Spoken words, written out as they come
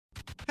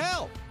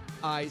Help!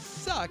 I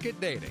Suck at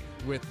Dating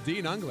with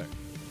Dean Ungler,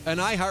 an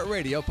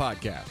iHeartRadio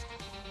podcast.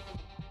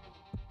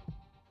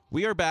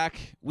 We are back,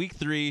 week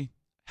 3.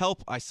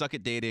 Help! I Suck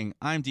at Dating.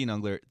 I'm Dean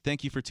Ungler.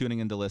 Thank you for tuning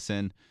in to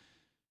listen.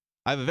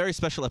 I have a very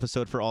special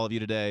episode for all of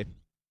you today.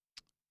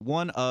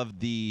 One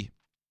of the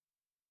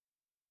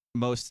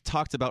most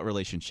talked about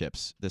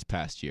relationships this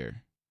past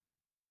year.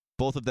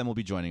 Both of them will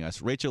be joining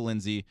us. Rachel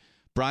Lindsay,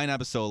 Brian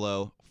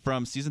Abasolo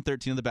from season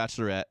 13 of The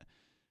Bachelorette.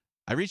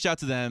 I reached out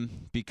to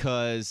them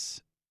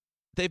because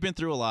they've been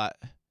through a lot.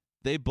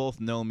 They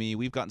both know me.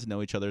 We've gotten to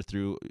know each other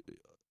through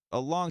a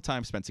long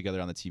time spent together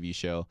on the TV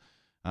show,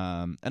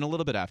 and a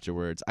little bit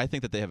afterwards. I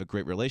think that they have a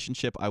great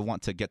relationship. I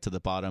want to get to the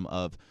bottom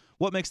of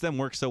what makes them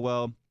work so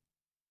well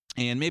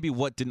and maybe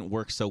what didn't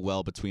work so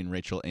well between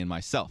Rachel and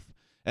myself.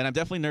 And I'm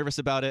definitely nervous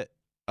about it.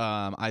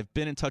 I've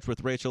been in touch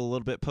with Rachel a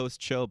little bit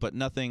post-show, but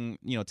nothing,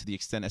 to the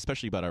extent,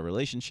 especially about our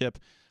relationship.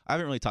 I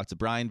haven't really talked to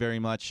Brian very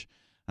much.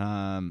 So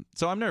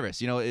I'm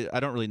nervous. I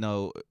don't really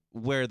know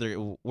where they're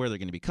going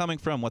to be coming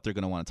from, what they're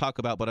going to want to talk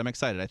about, but I'm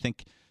excited. I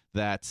think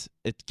that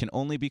it can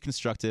only be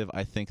constructive.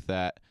 I think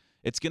that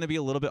it's going to be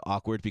a little bit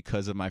awkward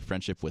because of my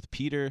friendship with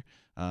Peter.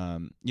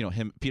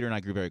 Peter and I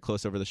grew very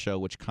close over the show,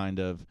 which kind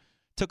of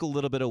took a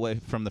little bit away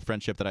from the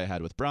friendship that I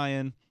had with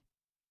Brian.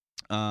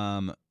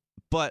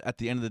 But at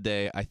the end of the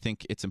day, I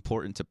think it's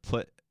important to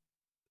put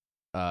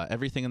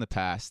everything in the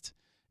past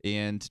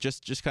and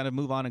just kind of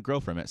move on and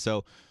grow from it.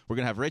 So we're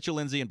going to have Rachel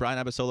Lindsay and Brian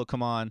Abasolo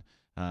come on,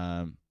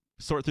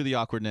 sort through the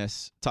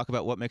awkwardness, talk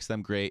about what makes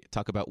them great,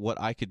 talk about what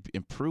I could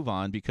improve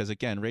on, because,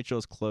 again, Rachel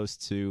is close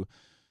to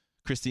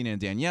Christina and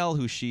Danielle,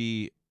 who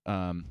she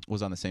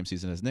was on the same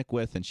season as Nick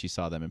with, and she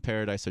saw them in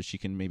Paradise, so she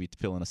can maybe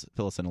fill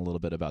us in a little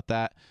bit about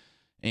that.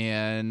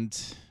 And,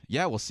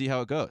 yeah, we'll see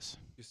how it goes.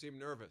 You seem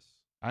nervous.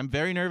 I'm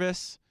very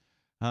nervous.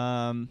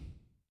 I've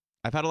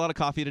had a lot of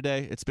coffee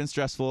today. It's been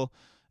stressful.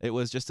 It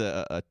was just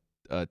a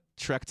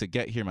trek to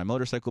get here. My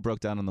motorcycle broke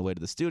down on the way to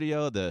the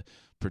studio. The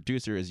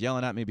producer is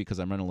yelling at me because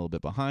I'm running a little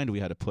bit behind.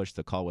 We had to push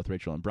the call with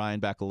Rachel and Brian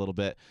back a little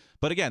bit.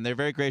 But again, they're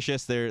very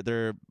gracious.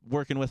 They're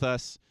working with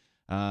us.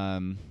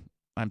 I'm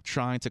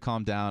trying to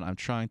calm down. I'm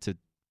trying to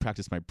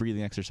practice my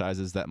breathing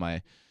exercises that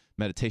my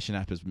meditation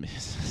app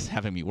is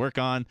having me work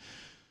on.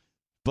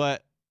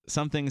 But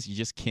some things you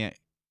just can't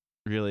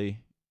really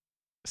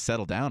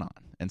settle down on.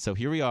 And so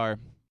here we are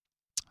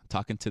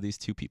talking to these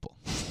two people.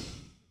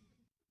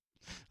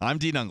 I'm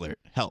Dean Ungler.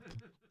 Help.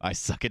 I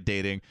suck at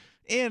dating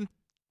and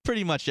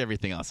pretty much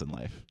everything else in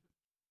life.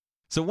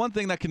 So one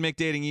thing that can make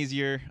dating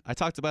easier, I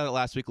talked about it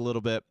last week a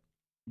little bit,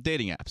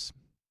 dating apps.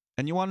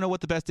 And you want to know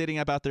what the best dating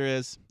app out there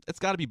is? It's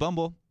got to be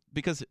Bumble,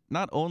 because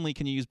not only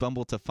can you use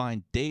Bumble to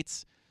find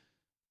dates,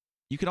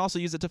 you can also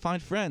use it to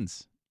find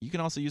friends. You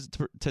can also use it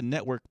to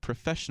network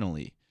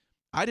professionally.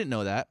 I didn't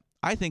know that.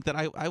 I think that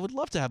I would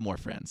love to have more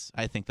friends.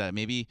 I think that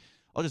maybe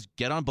I'll just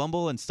get on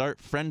Bumble and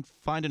start friend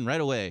finding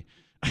right away.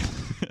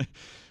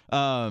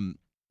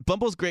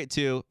 Bumble's great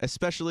too,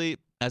 especially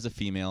as a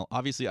female.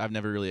 Obviously, I've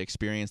never really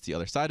experienced the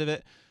other side of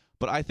it,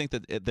 but I think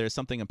that there's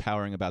something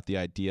empowering about the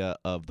idea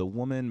of the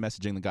woman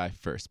messaging the guy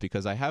first,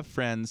 because I have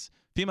friends,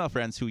 female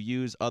friends, who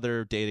use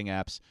other dating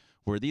apps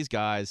where these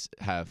guys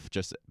have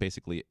just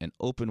basically an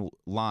open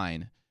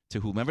line to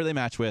whomever they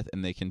match with,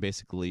 and they can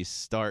basically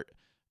start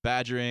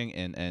badgering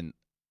and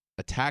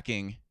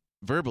attacking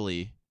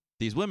verbally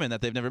these women that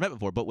they've never met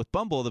before. But with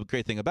Bumble, the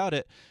great thing about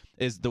it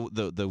is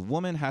the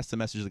woman has to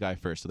message the guy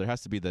first. So there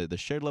has to be the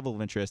shared level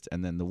of interest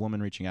and then the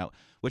woman reaching out,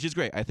 which is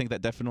great. I think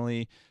that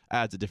definitely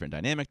adds a different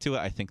dynamic to it.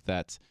 I think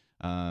that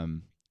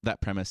that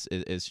premise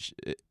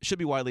should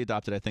be widely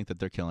adopted. I think that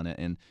they're killing it.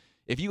 And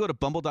if you go to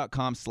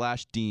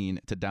bumble.com/Dean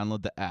to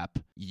download the app,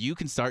 you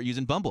can start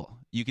using Bumble.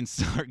 You can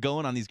start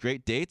going on these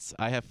great dates.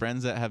 I have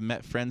friends that have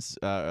met friends,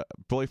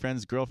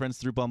 boyfriends, girlfriends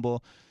through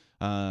Bumble.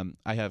 I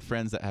have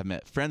friends that have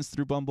met friends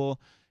through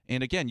Bumble.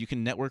 And again, you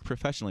can network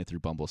professionally through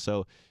Bumble.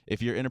 So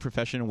if you're in a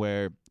profession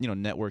where,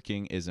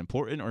 networking is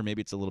important, or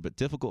maybe it's a little bit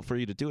difficult for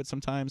you to do it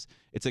sometimes,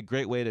 it's a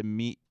great way to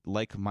meet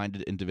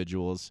like-minded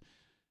individuals.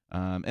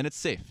 And it's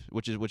safe,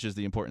 which is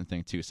the important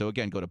thing too. So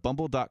again, go to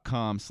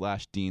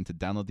bumble.com/Dean to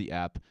download the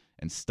app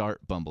and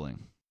start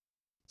bumbling.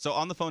 So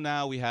on the phone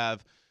now, we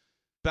have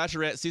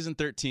Bachelorette season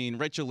 13,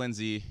 Rachel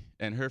Lindsay,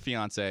 and her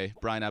fiance,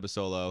 Brian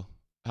Abasolo.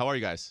 How are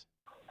you guys?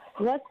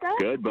 What's up?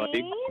 Good,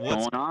 buddy.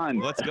 What's going on?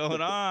 What's going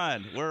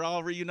on? We're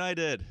all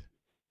reunited.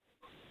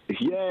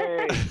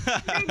 Yay! Big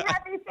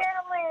happy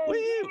family!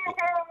 Woo!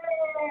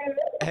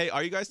 Hey,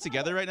 are you guys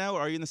together right now?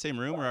 Or are you in the same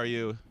room, or are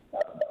you?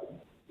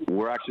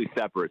 We're actually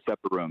separate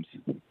rooms.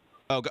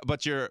 Oh,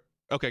 but you're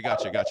okay.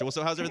 Gotcha. Well,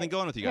 so how's everything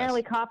going with you guys?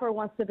 Apparently, Copper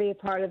wants to be a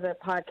part of the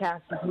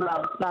podcast as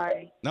well.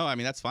 Sorry. No, I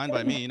mean that's fine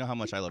by me. You know how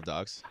much I love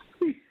dogs.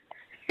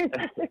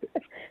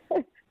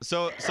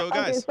 So guys.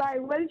 Okay, sorry.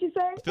 What did you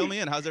say? Fill me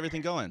in. How's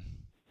everything going?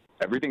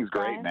 Everything's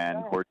great,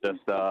 man. We're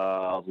just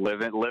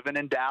living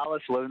in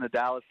Dallas, living the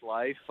Dallas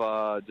life,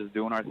 just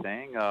doing our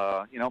thing.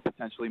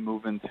 Potentially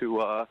moving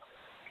to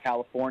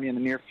California in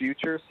the near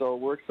future. So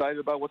we're excited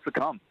about what's to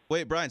come.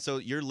 Wait, Brian. So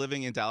you're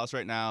living in Dallas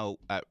right now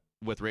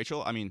with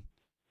Rachel? I mean,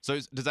 so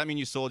does that mean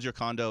you sold your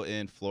condo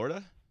in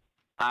Florida?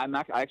 I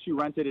actually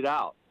rented it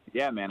out.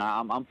 Yeah, man,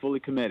 I'm fully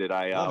committed.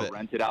 I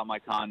rented out my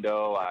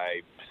condo.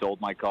 I sold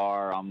my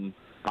car. I'm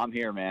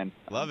here, man.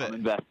 Love it. I'm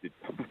invested.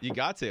 You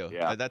got to.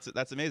 Yeah.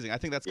 That's amazing. I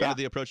think that's kind of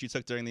the approach you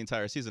took during the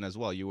entire season as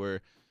well. You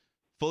were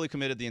fully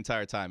committed the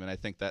entire time, and I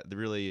think that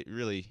really,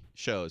 really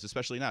shows,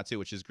 especially now too,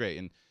 which is great.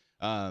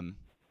 And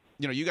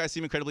you guys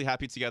seem incredibly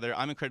happy together.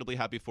 I'm incredibly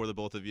happy for the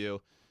both of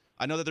you.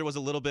 I know that there was a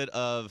little bit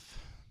of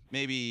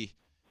maybe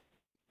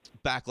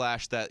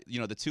backlash that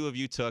the two of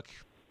you took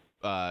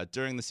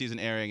during the season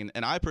airing,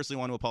 and I personally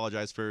want to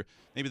apologize for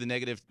maybe the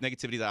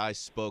negativity that I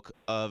spoke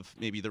of,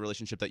 maybe the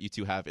relationship that you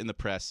two have in the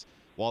press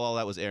while all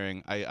that was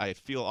airing. I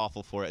feel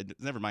awful for it.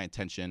 It's never my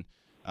intention,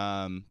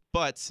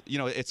 but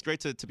it's great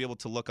to be able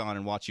to look on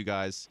and watch you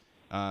guys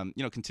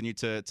continue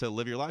to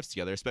live your lives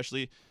together.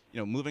 Especially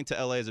moving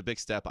to LA is a big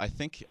step.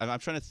 I'm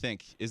trying to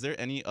think, is there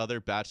any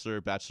other bachelor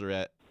or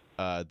bachelorette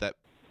that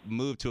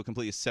moved to a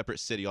completely separate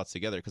city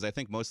altogether? Because I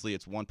think mostly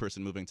it's one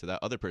person moving to that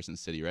other person's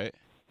city, right?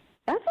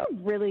 That's a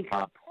really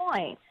good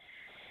point.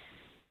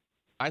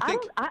 I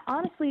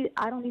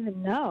don't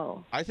even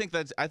know. I think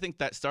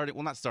that started,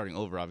 well, not starting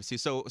over, obviously.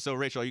 So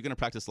Rachel, are you going to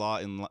practice law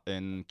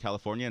in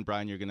California? And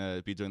Brian, you're going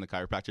to be doing the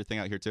chiropractor thing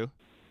out here too?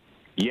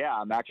 Yeah,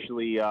 I'm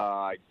actually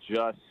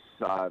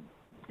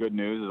good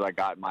news is I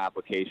got my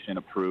application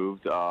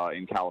approved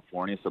in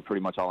California. So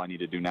pretty much all I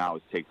need to do now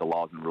is take the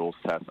laws and rules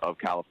test of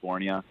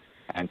California.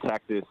 And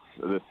Texas,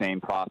 the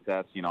same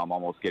process. I'm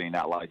almost getting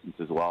that license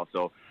as well.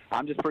 So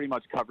I'm just pretty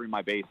much covering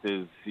my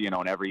bases,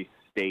 in every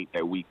state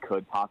that we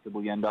could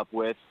possibly end up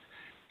with.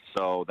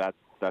 So that's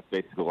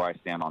basically where I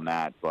stand on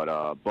that. But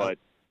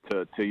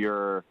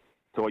to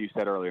what you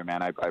said earlier,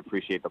 man, I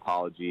appreciate the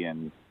apology,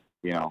 and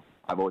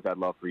I've always had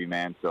love for you,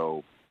 man.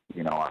 So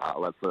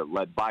let's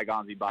let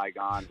bygones be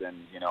bygones, and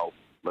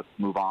let's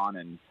move on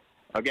and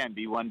again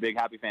be one big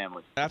happy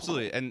family.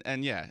 Absolutely,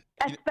 and yeah,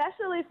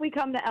 especially if we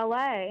come to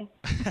LA.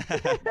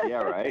 Yeah,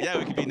 right. Yeah,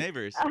 we could be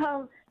neighbors.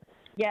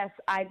 Yes,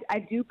 I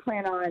do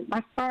plan on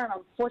my firm.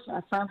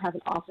 Unfortunately, my firm has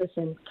an office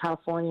in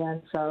California,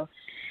 and so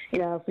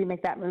if we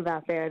make that move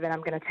out there, then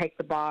I'm going to take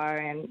the bar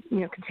and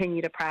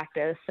continue to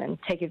practice and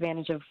take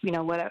advantage of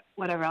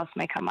whatever else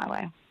may come my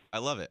way. I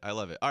love it.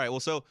 All right, well,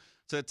 so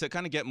to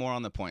kind of get more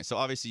on the point. So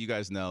obviously, you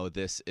guys know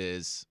this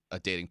is a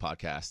dating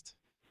podcast,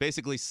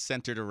 basically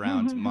centered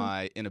around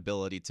my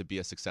inability to be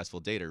a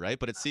successful dater, right?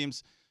 But it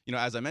seems,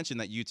 as I mentioned,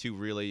 that you two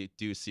really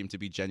do seem to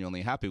be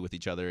genuinely happy with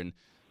each other, and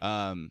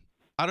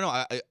I don't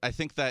know. I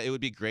think that it would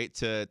be great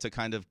to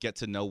kind of get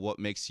to know what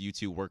makes you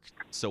two work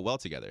so well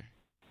together.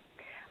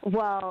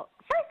 Well,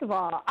 first of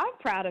all, I'm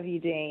proud of you,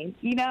 Dean.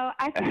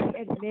 I think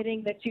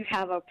admitting that you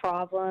have a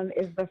problem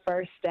is the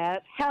first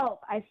step.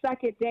 Help, I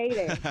suck at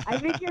dating. I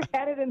think you're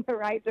headed in the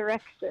right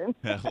direction.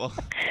 Yeah, well.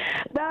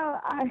 No,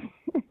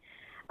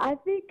 I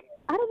think,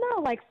 I don't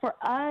know, like for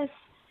us,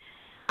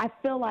 I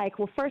feel like,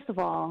 well, first of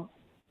all,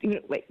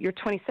 wait, you're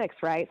 26,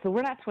 right? So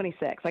we're not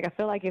 26. Like, I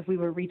feel like if we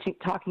were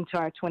talking to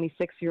our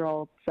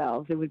 26-year-old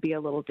selves, it would be a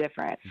little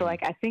different. So, like,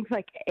 I think,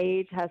 like,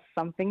 age has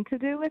something to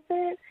do with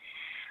it.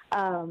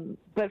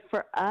 But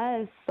for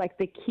us, like,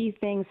 the key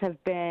things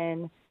have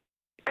been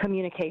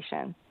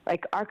communication.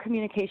 Like, our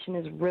communication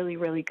is really,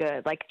 really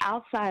good. Like,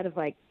 outside of,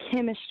 like,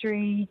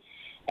 chemistry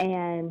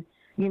and,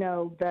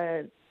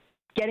 the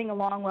getting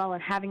along well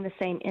and having the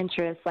same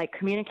interests, like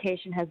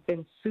communication has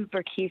been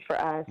super key for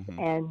us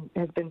and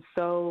has been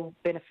so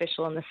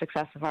beneficial in the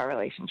success of our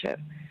relationship.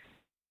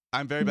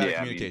 I'm very bad at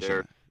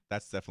communication.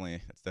 That's definitely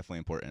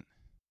important.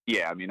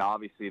 Yeah, I mean,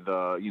 obviously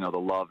the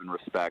love and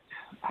respect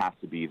has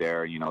to be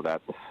there.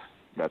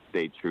 That's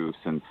stayed true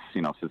since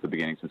the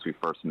beginning, since we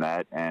first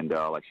met. And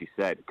like she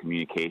said,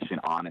 communication,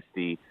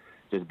 honesty,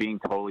 just being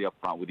totally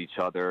upfront with each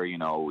other.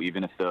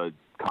 Even if the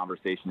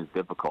conversation is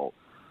difficult.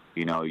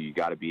 You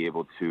got to be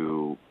able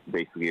to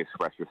basically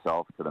express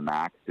yourself to the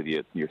max to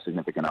your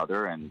significant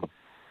other. And,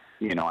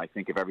 I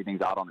think if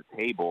everything's out on the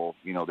table,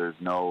 there's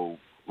no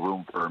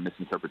room for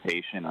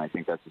misinterpretation. I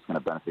think that's just going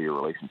to benefit your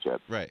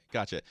relationship. Right.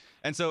 Gotcha.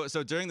 And so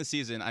during the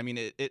season, I mean,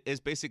 it is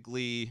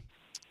basically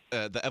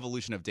the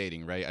evolution of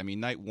dating, right? I mean,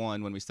 night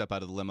one, when we step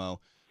out of the limo,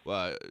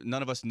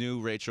 none of us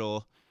knew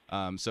Rachel.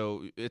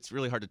 So it's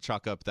really hard to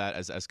chalk up that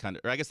as kind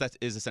of, or I guess that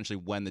is essentially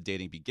when the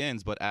dating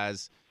begins. But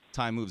as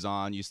time moves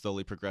on, you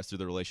slowly progress through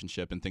the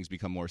relationship and things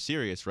become more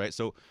serious, right?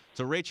 So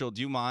Rachel, do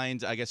you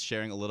mind, I guess,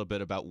 sharing a little bit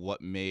about what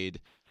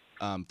made,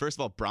 first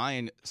of all,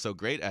 Brian so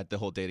great at the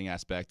whole dating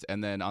aspect,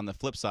 and then on the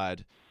flip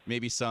side,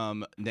 maybe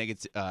some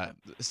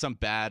some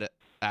bad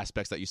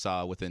aspects that you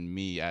saw within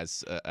me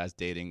as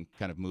dating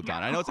kind of moved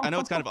on. I know it's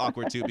kind of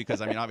awkward too,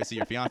 because I mean, obviously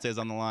your fiance is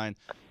on the line,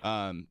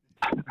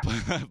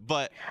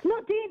 but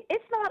no, Dean,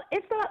 it's not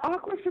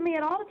awkward for me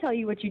at all to tell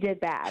you what you did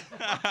bad.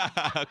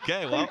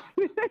 Okay, well.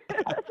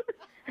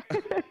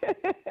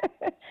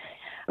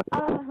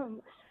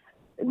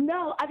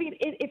 No, I mean,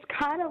 it's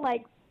kind of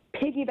like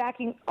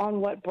piggybacking on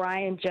what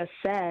Brian just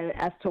said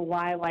as to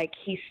why, like,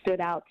 he stood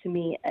out to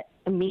me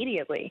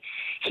immediately.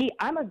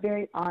 I'm a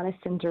very honest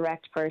and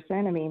direct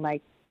person. I mean,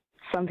 like,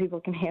 some people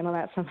can handle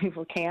that, some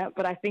people can't.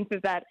 But I think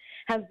that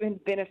has been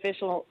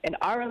beneficial in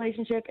our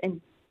relationship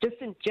and just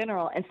in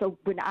general. And so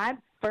when I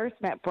first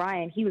met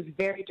Brian, he was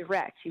very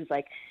direct. He was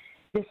like,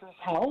 this is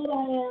how old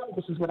I am,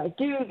 this is what I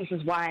do, this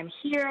is why I'm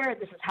here,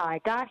 this is how I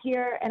got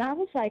here. And I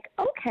was like,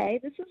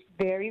 okay, this is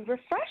very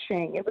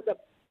refreshing. It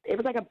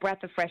was like a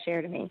breath of fresh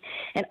air to me.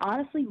 And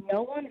honestly,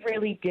 no one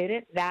really did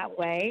it that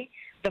way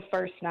the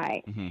first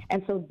night. Mm-hmm.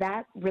 And so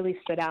that really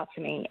stood out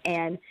to me.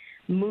 And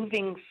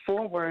moving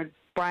forward,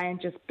 Brian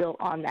just built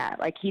on that.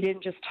 Like, he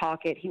didn't just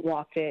talk it, he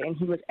walked it, and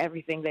he was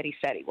everything that he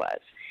said he was.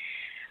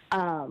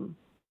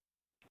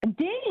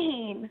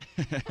 Dean!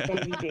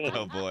 Baby Dean.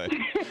 Oh, boy.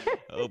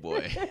 Oh,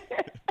 boy.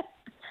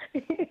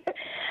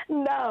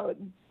 No,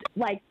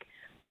 like,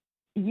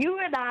 you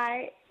and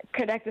I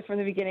connected from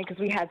the beginning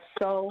because we had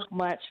so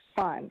much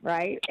fun,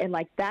 right? And,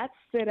 like, that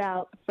stood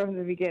out from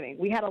the beginning.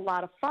 We had a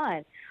lot of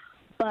fun.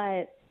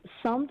 But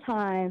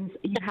sometimes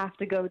you have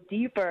to go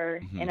deeper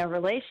in a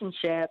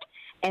relationship,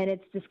 and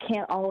it just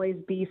can't always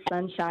be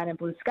sunshine and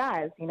blue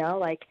skies, you know?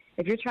 Like,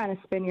 if you're trying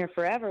to spend your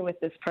forever with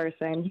this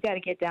person, you got to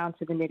get down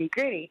to the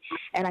nitty-gritty.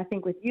 And I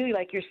think with you,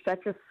 like, you're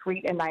such a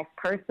sweet and nice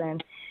person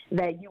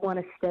that you want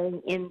to stay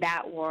in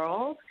that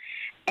world.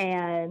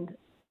 And,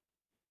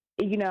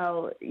 you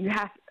know,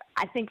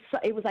 I think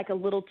it was like a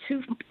little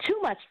too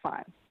much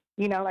fun,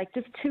 you know, like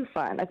just too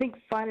fun. I think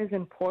fun is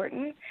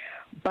important,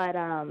 but,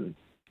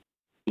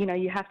 you know,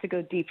 you have to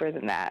go deeper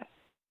than that.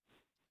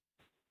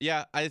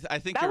 Yeah, I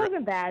think that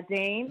wasn't bad,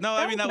 Dean. No,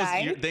 that I mean, that was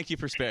nice. Thank you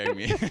for sparing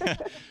me.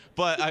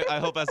 But I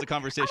hope as the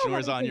conversation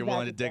wears on, you're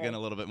willing to dig in a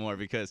little bit more,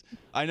 because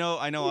I know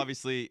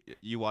obviously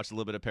you watched a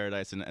little bit of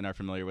Paradise and are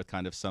familiar with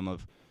kind of some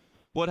of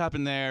what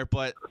happened there.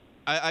 But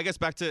I guess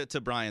back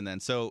to Brian then.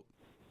 So,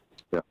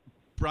 yeah.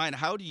 Brian,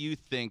 how do you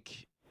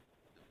think,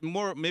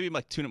 maybe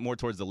like tune it more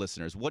towards the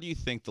listeners, what do you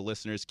think the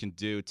listeners can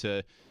do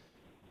to,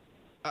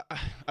 I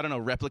don't know,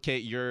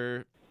 replicate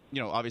your,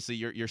 you know, obviously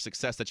your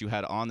success that you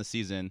had on the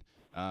season?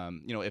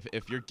 You know,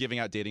 if you're giving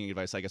out dating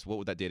advice, I guess what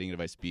would that dating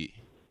advice be?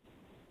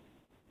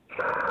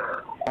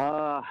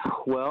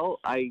 Well,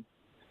 I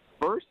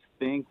first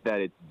think that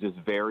it's just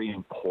very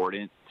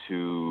important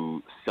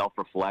to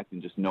self-reflect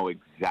and just know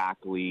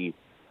exactly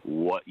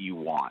what you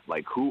want.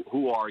 Like,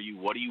 who are you?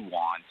 What do you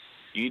want?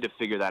 You need to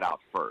figure that out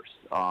first.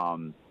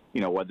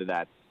 You know, whether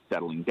that's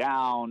settling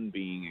down,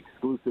 being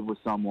exclusive with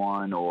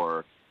someone,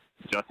 or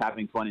just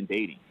having fun in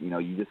dating. You know,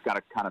 you just got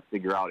to kind of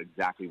figure out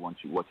exactly what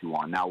you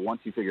want. Now,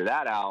 once you figure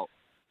that out,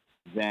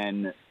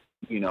 then,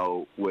 you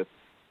know, with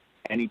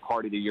any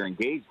party that you're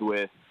engaged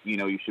with, you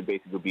know, you should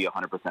basically be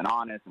 100%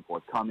 honest and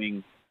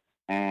forthcoming,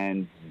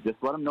 and just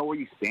let them know where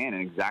you stand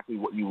and exactly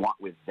what you want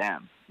with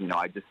them. You know,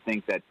 I just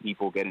think that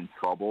people get in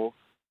trouble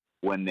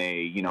when they,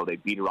 you know, they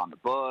beat around the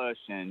bush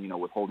and, you know,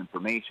 withhold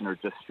information or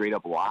just straight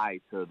up lie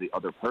to the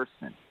other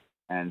person.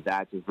 And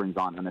that just brings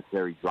on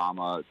unnecessary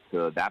drama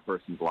to that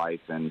person's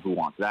life, and who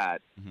wants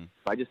that? Mm-hmm.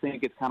 So I just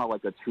think it's kind of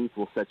like a truth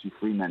will set you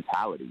free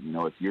mentality. You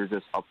know, if you're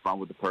just upfront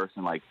with the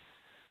person, like,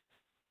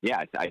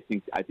 yeah, I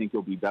think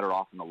you'll be better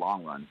off in the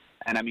long run.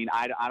 And I mean,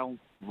 I don't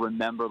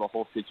remember the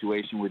whole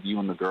situation with you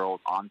and the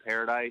girls on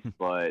Paradise,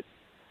 but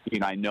you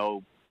know, I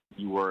know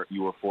you were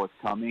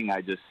forthcoming.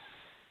 I just,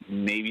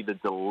 maybe the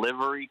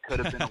delivery could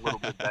have been a little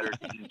bit better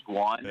to each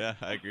one. Yeah,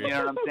 I agree. You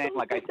know what I'm saying?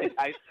 Like,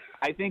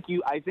 I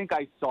think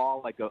I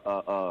saw like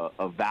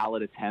a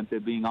valid attempt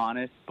at being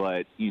honest,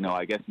 but you know,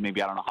 I guess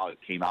maybe I don't know how it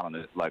came out on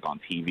on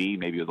TV.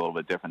 Maybe it was a little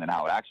bit different than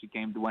how it actually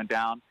went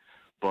down.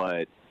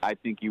 But I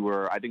think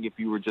if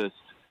you were just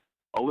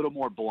a little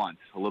more blunt,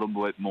 a little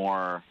bit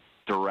more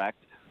direct,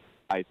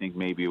 I think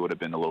maybe it would have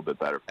been a little bit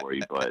better for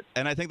you. But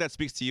and I think that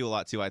speaks to you a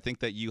lot too. I think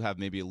that you have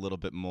maybe a little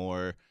bit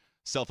more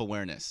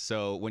self-awareness.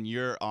 So when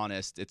you're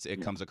honest,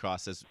 it comes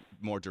across as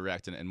more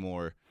direct and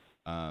more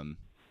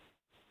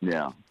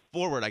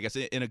forward, I guess,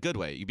 in a good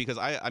way. Because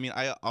I mean,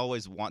 I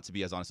always want to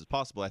be as honest as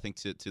possible. I think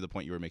to the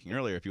point you were making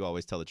earlier, if you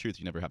always tell the truth,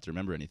 you never have to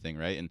remember anything,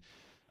 right? And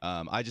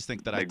I just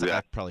think that I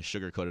probably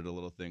sugarcoated a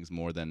little things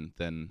more than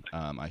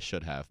I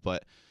should have.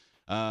 But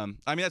I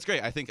mean, that's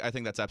great. I think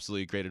that's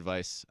absolutely great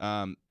advice.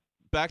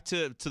 Back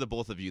to the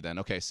both of you then.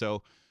 Okay,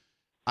 so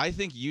I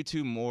think you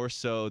two more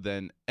so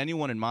than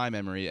anyone in my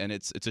memory, and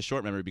it's a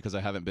short memory because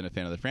I haven't been a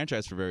fan of the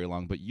franchise for very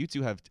long, but you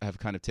two have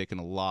kind of taken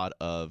a lot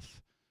of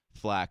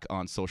flack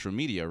on social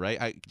media, right?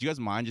 Do you guys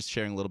mind just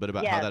sharing a little bit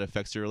about how that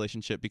affects your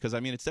relationship? Because I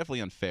mean, it's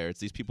definitely unfair. It's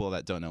these people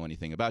that don't know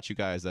anything about you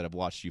guys, that have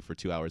watched you for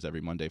 2 hours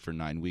every Monday for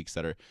 9 weeks,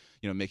 that are,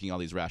 you know, making all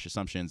these rash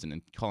assumptions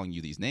and calling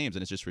you these names,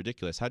 and it's just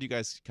ridiculous. How do you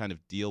guys kind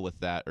of deal with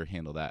that or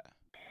handle that?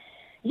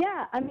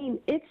 Yeah, I mean,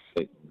 it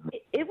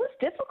was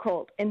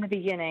difficult in the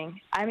beginning.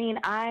 I mean,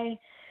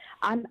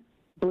 I'm,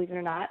 believe it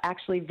or not,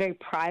 actually very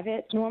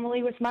private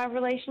normally with my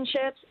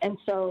relationships, and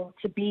so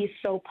to be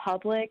so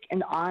public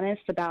and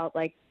honest about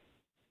like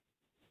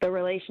the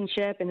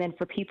relationship, and then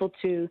for people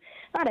to,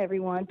 not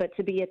everyone, but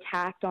to be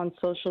attacked on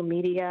social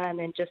media and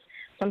then just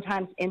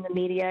sometimes in the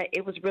media,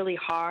 it was really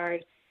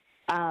hard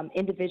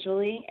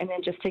individually and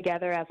then just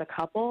together as a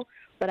couple.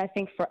 But I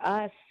think for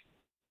us,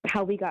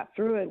 how we got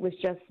through it was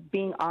just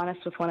being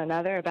honest with one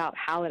another about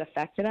how it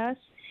affected us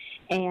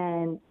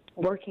and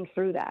working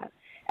through that.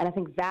 And I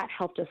think that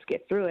helped us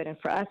get through it. And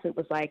for us, it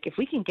was like, if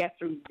we can get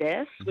through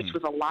this, which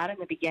was a lot in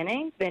the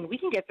beginning, then we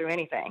can get through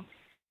anything,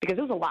 because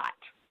it was a lot.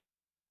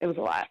 It was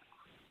a lot.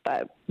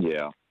 But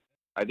yeah,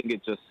 I think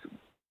it's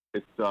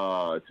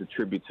a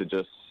tribute to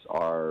just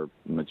our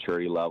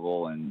maturity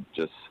level and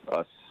just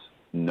us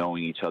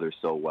knowing each other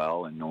so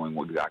well and knowing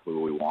exactly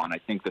what we want. I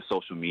think the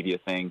social media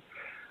thing,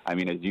 I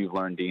mean, as you've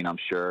learned, Dean, I'm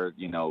sure,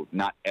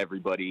 not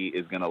everybody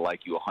is going to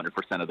like you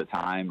 100% of the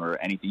time or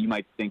anything. You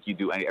might think you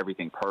do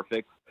everything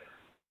perfect,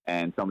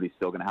 and somebody's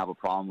still going to have a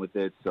problem with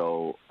it.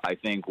 So I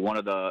think one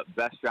of the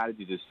best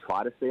strategies is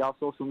try to stay off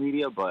social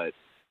media, but,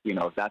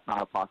 if that's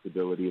not a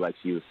possibility, like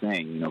she was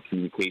saying,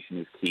 communication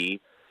is key.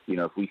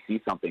 If we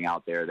see something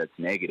out there that's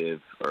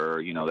negative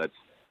or, that's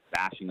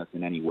bashing us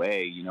in any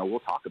way, we'll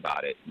talk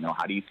about it.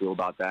 How do you feel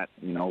about that?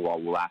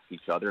 We'll ask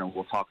each other and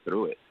we'll talk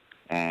through it.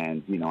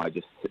 And, I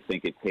just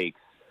think it takes,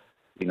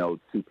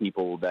 two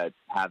people that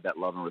have that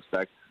love and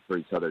respect for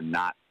each other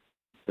not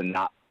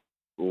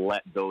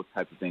let those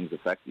types of things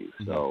affect you.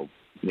 So,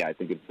 yeah, I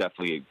think it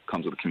definitely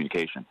comes with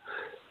communication.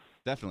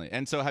 Definitely.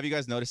 And so have you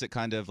guys noticed it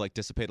kind of like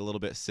dissipate a little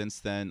bit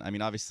since then? I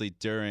mean, obviously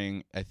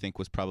during, I think,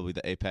 was probably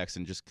the apex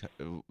and just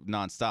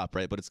nonstop,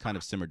 right? But it's kind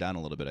of simmered down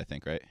a little bit, I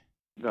think, right?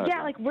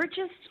 Yeah, like we're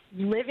just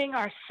living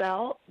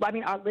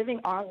living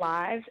our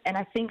lives. And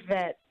I think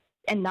that,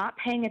 and not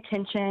paying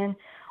attention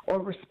or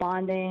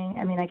responding.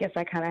 I mean, I guess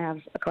I kind of have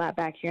a clap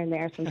back here and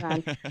there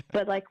sometimes,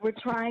 but like we're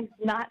trying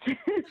not to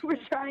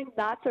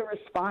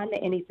respond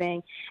to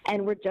anything,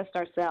 and we're just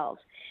ourselves.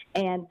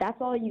 And that's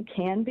all you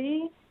can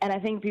be. And I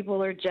think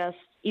people are just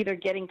either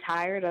getting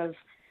tired of,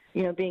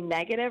 being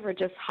negative or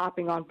just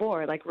hopping on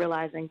board, like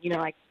realizing,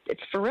 like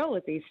it's for real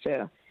with these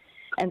two.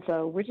 And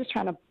so we're just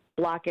trying to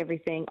block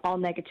everything, all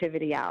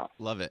negativity out.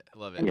 Love it.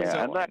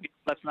 Yeah, so,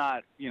 let's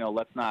not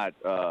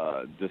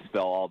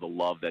dispel all the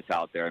love that's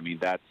out there. I mean,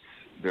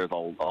 there's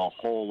a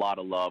whole lot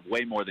of love,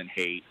 way more than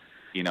hate,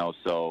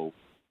 so,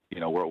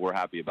 we're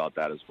happy about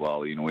that as well.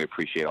 We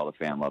appreciate all the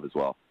fan love as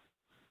well.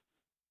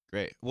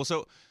 Great. Well,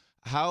 so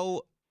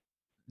how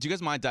do you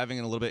guys mind diving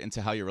in a little bit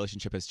into how your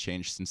relationship has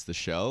changed since the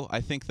show? I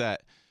think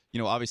that,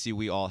 obviously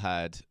we all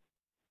had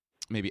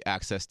maybe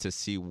access to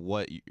see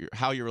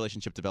how your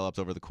relationship developed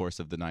over the course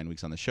of the 9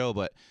 weeks on the show,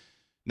 but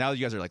now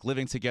you guys are like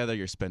living together,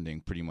 you're spending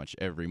pretty much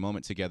every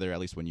moment together, at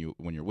least when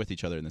you're with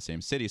each other in the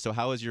same city. So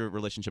how has your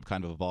relationship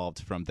kind of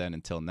evolved from then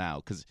until now?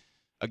 Because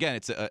again,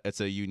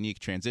 it's a unique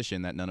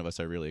transition that none of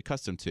us are really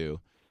accustomed to.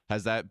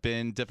 Has that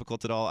been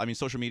difficult at all? I mean,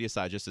 social media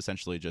aside, just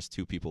essentially just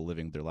two people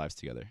living their lives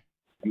together.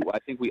 I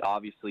think we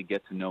obviously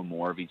get to know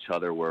more of each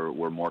other.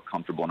 We're more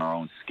comfortable in our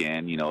own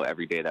skin.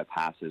 Every day that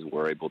passes,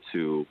 we're able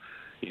to,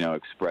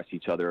 express to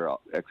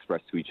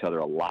each other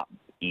a lot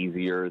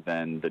easier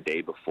than the day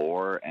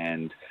before.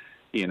 And,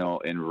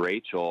 in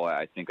Rachel,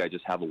 I think I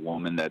just have a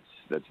woman that's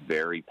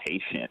very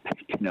patient.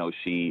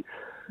 She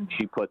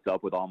puts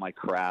up with all my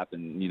crap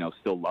and,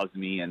 still loves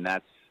me. And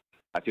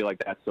I feel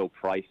like that's so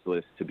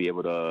priceless, to be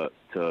able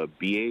to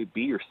be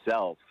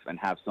yourself and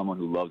have someone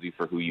who loves you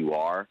for who you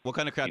are. What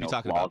kind of crap are you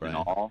talking about, Brian?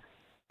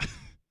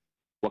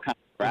 What kind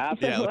of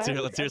crap? Yeah, let's hear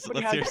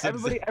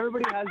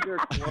Everybody has their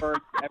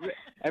quirks.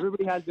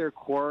 Everybody has their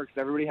quirks.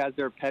 Everybody has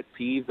their pet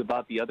peeves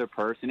about the other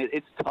person.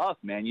 It's tough,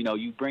 man.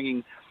 You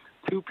bringing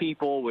two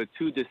people with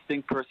two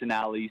distinct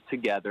personalities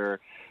together,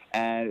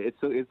 and it's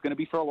going to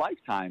be for a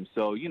lifetime.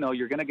 So,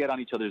 you're going to get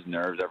on each other's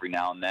nerves every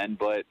now and then,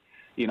 but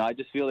I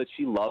just feel that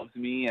she loves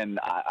me and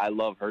I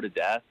love her to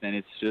death, and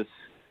it's just,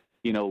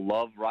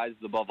 love rises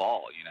above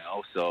all,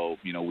 So,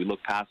 we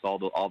look past all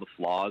the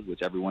flaws,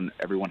 which everyone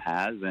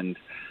has, and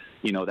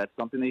that's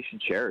something they should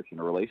cherish in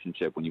a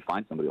relationship when you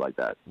find somebody like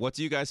that. What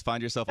do you guys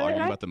find yourself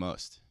arguing about the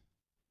most?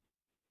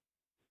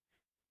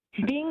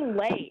 Being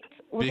late.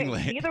 Being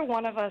late. Neither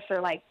one of us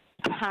are like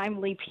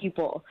timely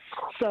people.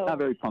 So not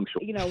very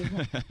punctual.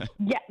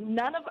 Yeah,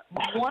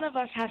 one of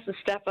us has to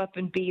step up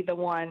and be the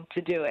one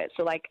to do it.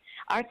 So like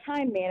our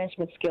time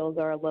management skills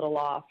are a little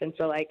off. And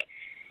so like,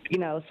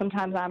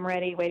 sometimes I'm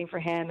ready waiting for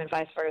him and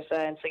vice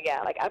versa. And so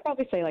yeah, like I'd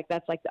probably say like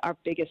that's like our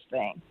biggest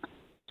thing.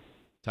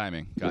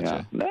 Timing.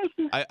 Gotcha.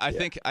 Yeah. I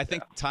think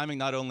timing,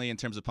 not only in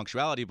terms of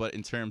punctuality, but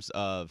in terms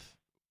of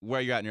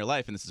where you're at in your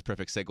life. And this is a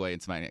perfect segue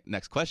into my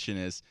next question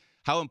is,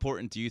 how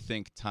important do you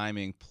think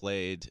timing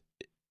played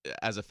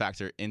as a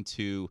factor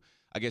into,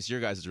 I guess, your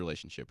guys'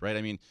 relationship, right?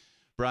 I mean,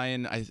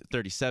 Brian,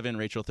 37,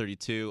 Rachel,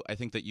 32. I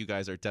think that you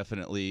guys are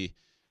definitely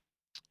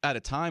at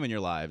a time in your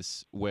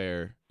lives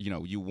where,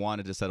 you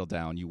wanted to settle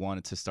down, you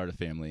wanted to start a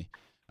family.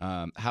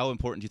 How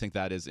important do you think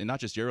that is in not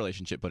just your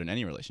relationship, but in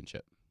any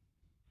relationship?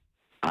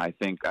 I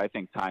think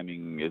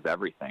timing is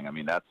everything. I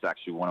mean, that's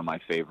actually one of my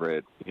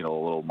favorite,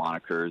 little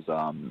monikers.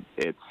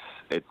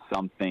 It's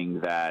something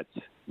that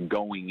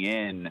going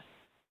in,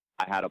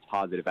 I had a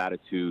positive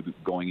attitude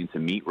going in to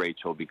meet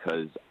Rachel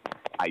because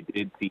I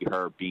did see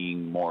her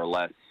being more or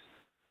less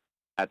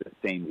at the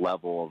same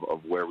level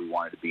of where we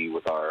wanted to be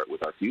with our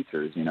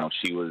futures.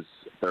 She was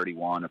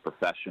 31, a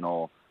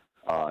professional.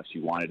 She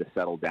wanted to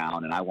settle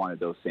down, and I wanted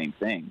those same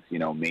things.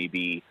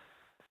 Maybe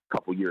a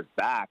couple years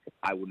back,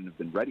 I wouldn't have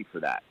been ready for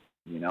that.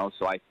 You know,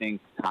 so I think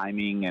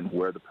timing and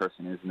where the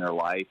person is in their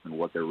life and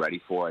what they're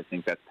ready for, I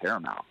think that's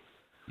paramount.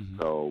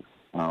 Mm-hmm. So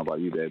I don't know about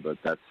you, Dave, but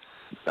that's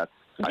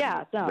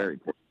very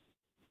important.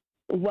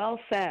 Well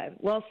said.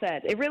 Well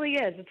said. It really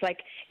is. It's like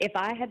if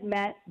I had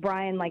met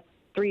Brian like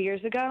 3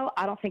 years ago,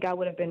 I don't think I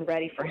would have been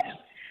ready for him.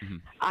 Mm-hmm.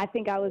 I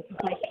think I was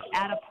like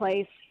at a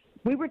place.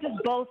 We were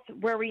just both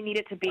where we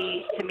needed to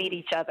be to meet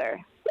each other.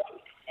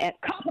 And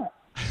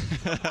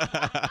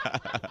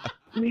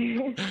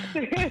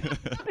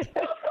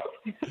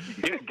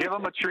give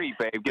him a treat,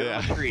 babe. Give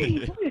him a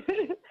treat.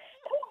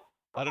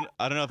 I don't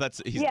know if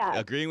he's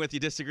agreeing with you,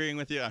 disagreeing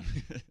with you.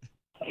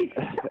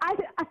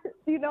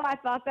 I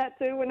thought that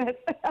too when I was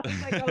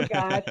like, oh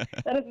God,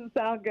 that doesn't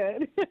sound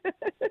good.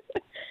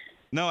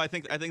 No, I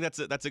think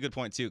that's a good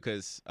point too,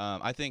 because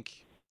I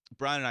think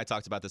Brian and I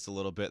talked about this a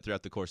little bit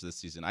throughout the course of this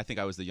season. I think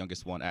I was the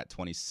youngest one at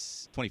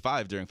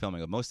 25 during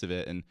filming of most of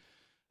it, and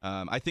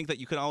I think that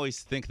you can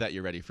always think that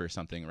you're ready for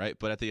something, right?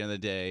 But at the end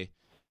of the day,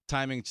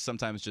 timing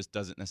sometimes just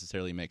doesn't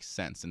necessarily make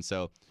sense. And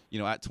so,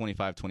 at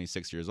 25,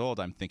 26 years old,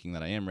 I'm thinking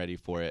that I am ready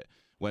for it.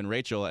 When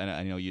Rachel, and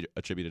I know you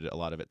attributed a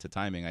lot of it to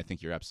timing, I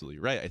think you're absolutely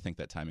right. I think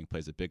that timing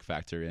plays a big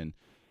factor in,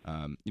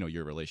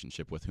 your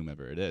relationship with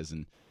whomever it is.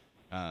 And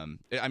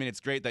it's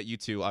great that you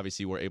two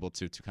obviously were able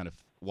to kind of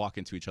walk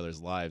into each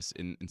other's lives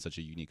in such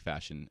a unique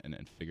fashion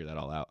and figure that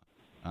all out.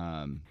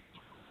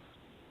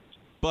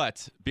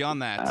 But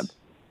beyond that,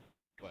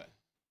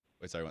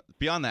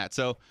 beyond that,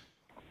 so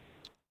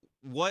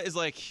what is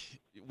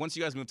once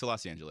you guys move to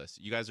Los Angeles,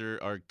 you guys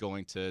are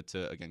going to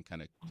again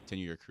kind of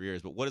continue your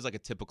careers, but what does a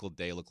typical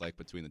day look like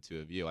between the two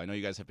of you? I know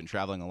you guys have been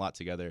traveling a lot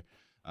together.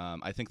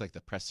 I think the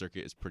press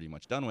circuit is pretty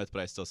much done with,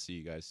 but I still see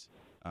you guys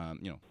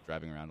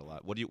driving around a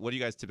lot. What do you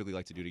guys typically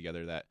like to do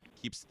together that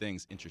keeps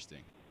things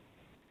interesting?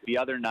 The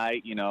other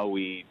night,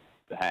 we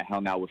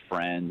hung out with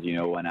friends,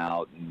 went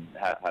out and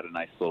had a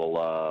nice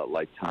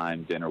little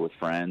time dinner with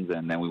friends,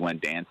 and then we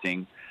went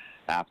dancing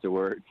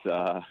afterwards.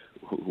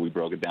 We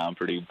broke it down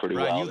pretty Brian,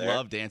 well. You there.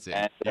 love dancing.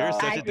 And, you're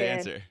such a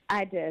dancer.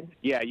 I did.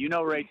 Yeah,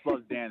 Rach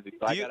loves dancing.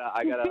 So we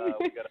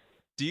gotta.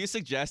 Do you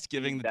suggest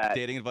giving the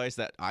dating advice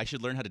that I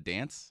should learn how to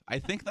dance? I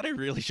think that I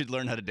really should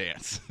learn how to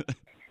dance.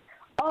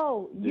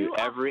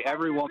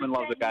 Every woman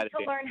loves a guy to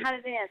learn how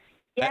to dance.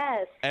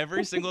 Yes.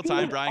 Every single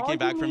time Brian came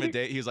back from a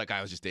date, he was like,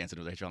 I was just dancing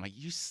with Rachel. I'm like,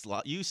 you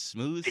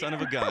smooth son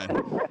of a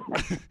gun.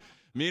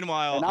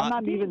 Meanwhile, and I'm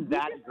not even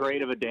that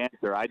great of a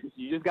dancer.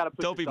 You just got to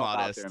put yourself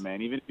out there,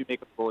 man. Even if you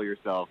make a fool of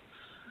yourself.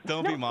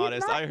 Don't be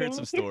modest. I heard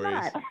some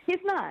stories. He's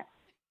not.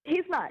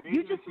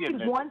 You just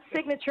need one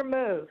signature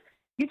move.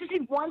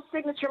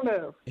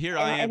 Here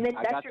I am. And then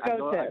that's your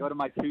go-to. I go to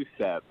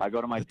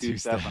my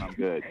two-step. And I'm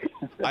good.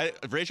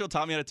 Rachel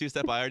taught me how to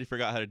two-step. I already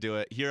forgot how to do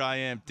it. Here I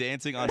am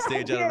dancing on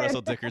stage at a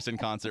Russell Dickerson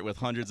concert with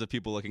hundreds of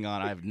people looking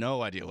on. I have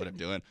no idea what I'm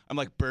doing. I'm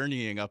like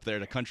Bernieing up there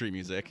to country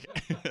music.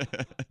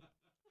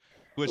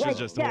 Which is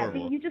just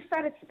horrible. You just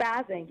started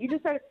spazzing. You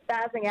just started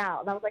spazzing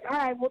out. And I was like, all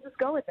right, we'll just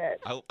go with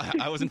it.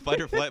 I was in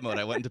fight or flight mode.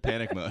 I went into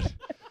panic mode.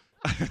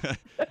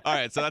 All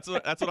right, so that's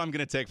what I'm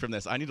going to take from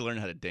this. I need to learn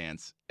how to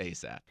dance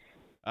ASAP.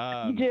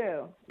 You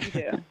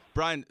do.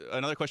 Brian,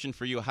 another question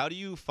for you. How do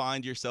you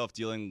find yourself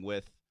dealing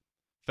with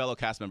fellow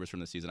cast members from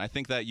this season? I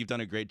think that you've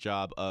done a great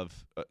job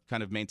of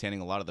kind of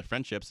maintaining a lot of the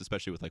friendships,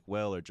 especially with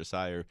Will or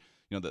Josiah or,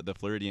 the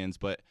Floridians.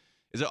 But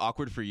is it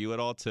awkward for you at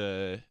all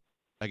to,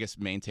 I guess,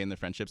 maintain the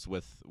friendships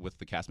with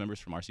the cast members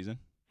from our season?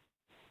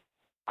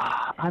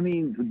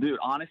 Dude,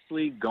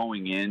 honestly,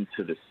 going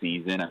into the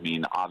season,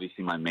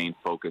 obviously my main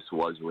focus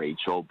was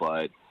Rachel,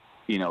 but,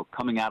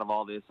 coming out of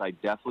all this, I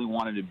definitely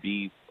wanted to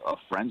be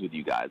friends with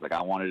you guys.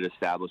 I wanted to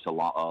establish a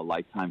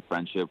lifetime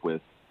friendship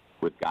with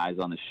guys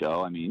on the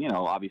show.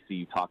 Obviously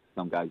you talk to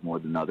some guys more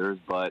than others,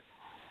 but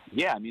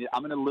yeah,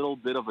 I'm in a little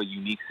bit of a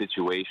unique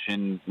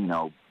situation,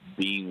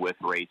 being with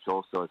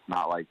Rachel, so it's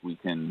not like we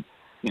can,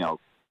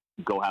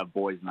 go have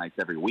boys' nights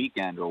every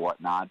weekend or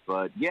whatnot.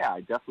 But yeah,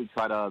 I definitely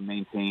try to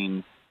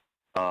maintain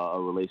a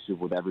relationship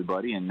with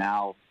everybody. And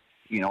now,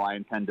 I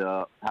intend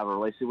to have a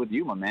relationship with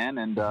you, my man.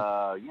 And,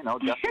 definitely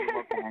love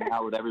to hang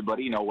out with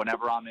everybody.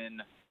 Whenever I'm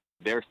in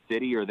their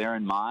city or they're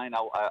in mine,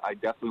 I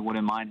definitely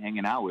wouldn't mind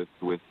hanging out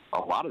with a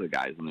lot of the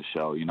guys on the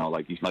show.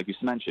 Like you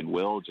mentioned,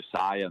 Will,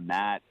 Josiah,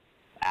 Matt,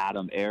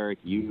 Adam, Eric,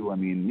 you.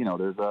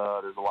 There's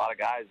a lot of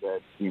guys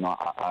that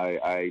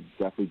I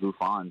definitely grew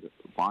fond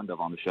of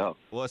on the show.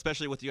 Well,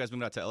 especially with you guys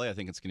moving out to LA, I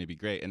think it's going to be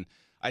great. And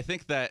I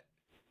think that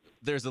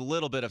there's a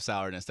little bit of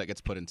sourness that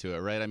gets put into it,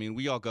 right?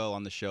 We all go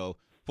on the show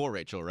for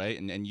Rachel, right?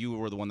 And you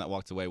were the one that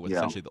walked away with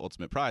essentially the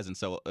ultimate prize. And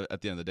so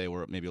at the end of the day,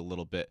 we're maybe a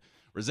little bit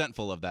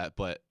resentful of that.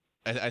 But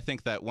I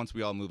think that once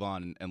we all move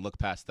on and look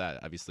past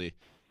that, obviously,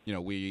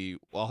 we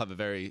all have a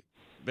very,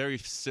 very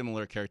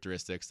similar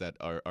characteristics that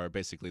are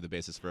basically the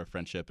basis for a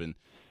friendship. And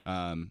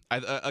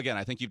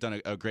I think you've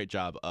done a great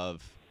job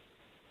of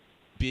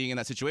being in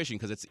that situation,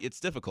 because it's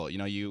difficult.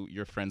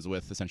 You're friends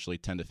with essentially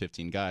 10 to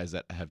 15 guys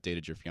that have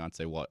dated your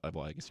fiance. Well,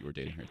 I guess you were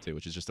dating her too,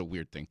 which is just a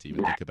weird thing to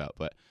even think about.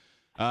 But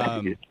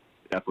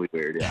definitely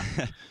weird, yeah.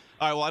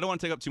 All right, well, I don't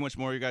want to take up too much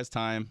more of your guys'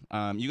 time.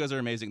 You guys are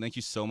amazing. Thank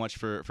you so much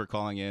for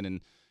calling in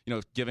and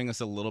giving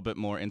us a little bit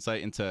more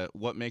insight into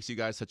what makes you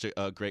guys such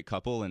a great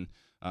couple and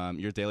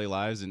your daily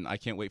lives. And I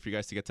can't wait for you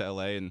guys to get to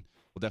LA, and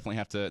we'll definitely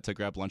have to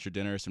grab lunch or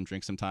dinner or some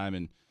drinks sometime.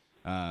 And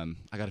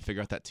I got to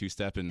figure out that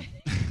two-step and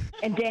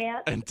and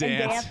dance. And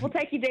dance. We'll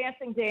take you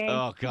dancing, Dean.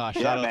 Oh gosh.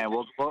 Yeah, man.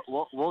 We'll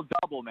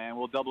double, man.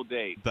 We'll double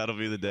date. That'll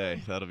be the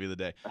day.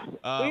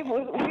 We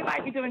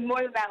might be doing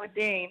more than that with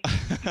Dean.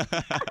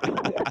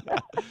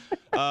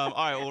 All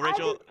right. Well,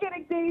 Rachel. I'm just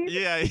kidding, Dean.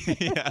 Yeah.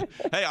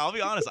 Hey, I'll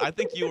be honest. I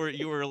think you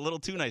were a little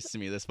too nice to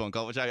me this phone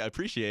call, which I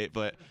appreciate.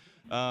 But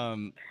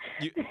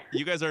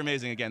you guys are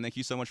amazing. Again, thank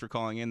you so much for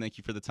calling in. Thank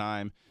you for the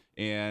time.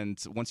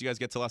 And once you guys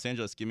get to Los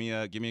Angeles, give me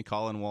a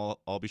call, and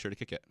I'll be sure to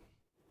kick it.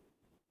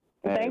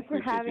 Hey, Thanks for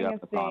having us,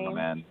 Dean.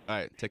 Man. All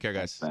right. Take care,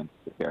 guys. Thanks, man.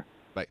 Take care.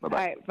 Bye. All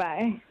right.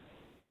 Bye.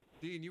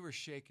 Dean, you were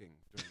shaking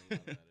during a lot of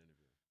that interview.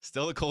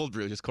 Still the cold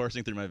brew just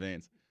coursing through my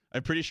veins.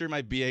 I'm pretty sure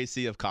my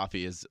BAC of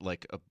coffee is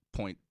like a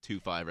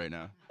 0.25 right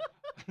now.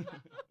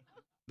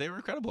 They were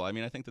incredible. I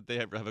mean, I think that they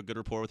have a good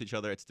rapport with each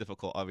other. It's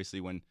difficult, obviously,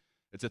 when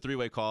it's a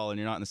three-way call and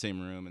you're not in the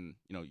same room and,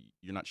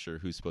 you're not sure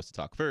who's supposed to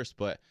talk first.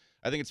 But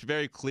I think it's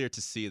very clear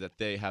to see that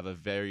they have a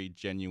very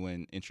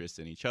genuine interest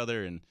in each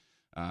other, and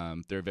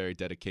they're very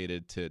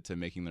dedicated to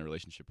making the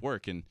relationship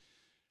work. And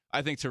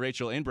I think to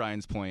Rachel and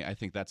Brian's point, I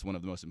think that's one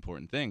of the most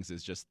important things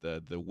is just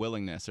the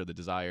willingness or the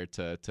desire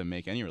to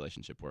make any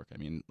relationship work. I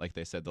mean, like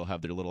they said, they'll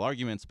have their little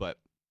arguments, but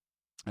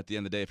at the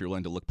end of the day, if you're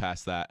willing to look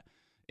past that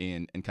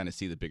and kind of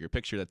see the bigger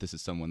picture that this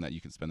is someone that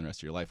you can spend the rest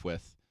of your life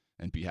with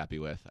and be happy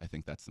with, I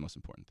think that's the most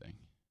important thing.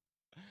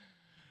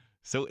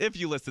 So if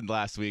you listened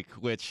last week,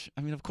 which,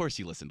 I mean, of course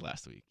you listened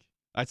last week.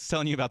 I was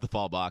telling you about the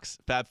Fall Box,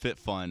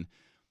 FabFitFun.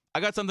 I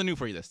got something new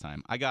for you this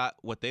time. I got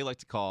what they like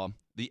to call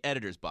the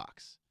Editor's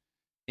Box.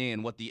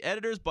 And what the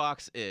Editor's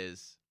Box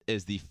is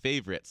the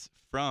favorites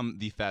from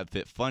the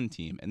FabFitFun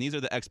team. And these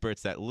are the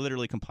experts that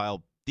literally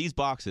compile these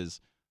boxes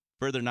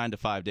for their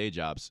 9-to-5 day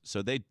jobs.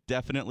 So they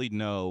definitely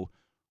know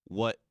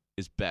what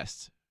is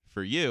best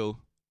for you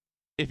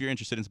if you're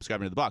interested in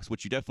subscribing to the box,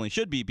 which you definitely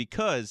should be,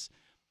 because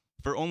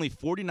for only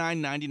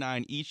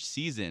 $49.99 each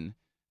season,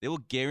 they will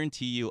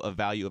guarantee you a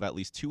value of at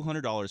least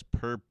 $200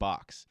 per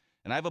box.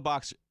 And I have a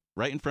box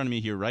right in front of me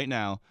here right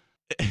now.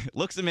 It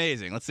looks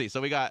amazing. Let's see. So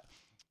we got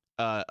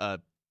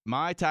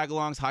my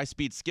Tagalong's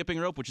high-speed skipping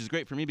rope, which is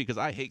great for me because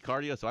I hate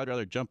cardio, so I'd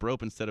rather jump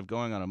rope instead of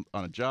going on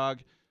a jog.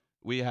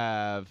 We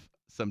have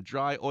some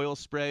dry oil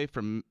spray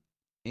from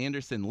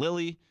Anderson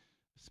Lily.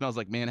 Smells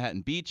like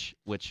Manhattan Beach,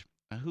 which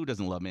who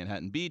doesn't love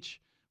Manhattan Beach?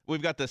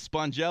 We've got the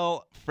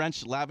Spongel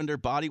French Lavender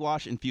Body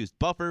Wash Infused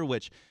Buffer,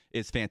 which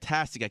is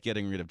fantastic at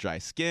getting rid of dry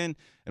skin.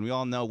 And we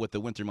all know with the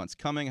winter months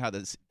coming, how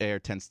this air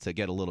tends to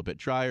get a little bit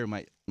drier.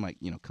 Might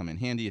come in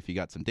handy if you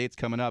got some dates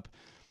coming up.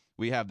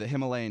 We have the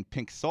Himalayan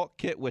Pink Salt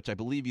Kit, which I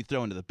believe you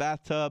throw into the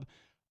bathtub.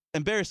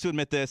 Embarrassed to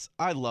admit this,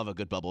 I love a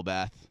good bubble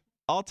bath.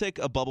 I'll take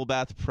a bubble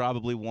bath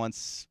probably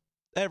once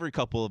every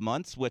couple of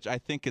months, which I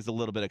think is a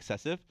little bit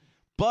excessive.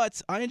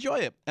 But I enjoy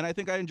it, and I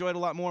think I enjoy it a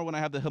lot more when I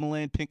have the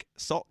Himalayan Pink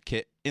Salt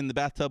Kit in the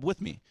bathtub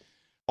with me.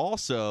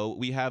 Also,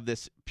 we have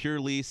this Pure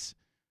Lease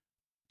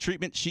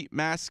treatment sheet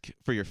mask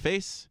for your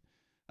face.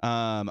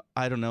 I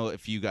don't know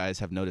if you guys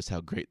have noticed how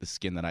great the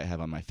skin that I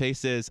have on my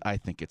face is. I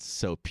think it's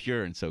so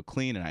pure and so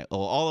clean, and I owe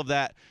all of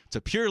that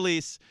to Pure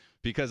Lease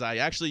because I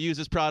actually use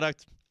this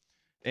product,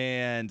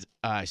 and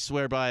I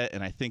swear by it,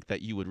 and I think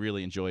that you would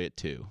really enjoy it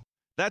too.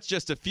 That's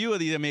just a few of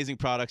the amazing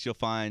products you'll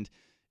find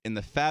in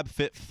the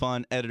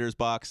FabFitFun Editor's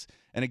Box.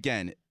 And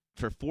again,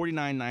 for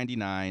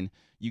 $49.99,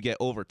 you get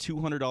over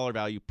 $200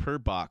 value per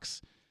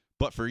box.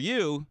 But for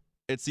you,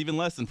 it's even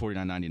less than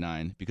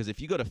 $49.99 because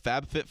if you go to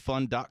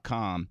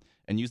fabfitfun.com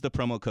and use the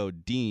promo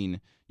code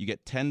DEAN, you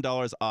get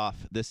 $10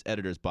 off this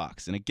Editor's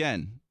Box. And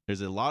again, there's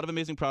a lot of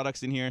amazing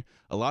products in here,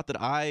 a lot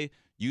that I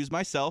use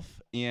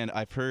myself and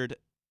I've heard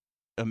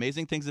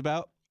amazing things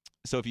about.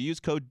 So if you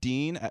use code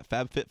DEAN at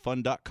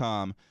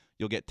fabfitfun.com,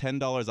 you'll get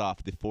 $10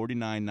 off the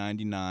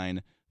 $49.99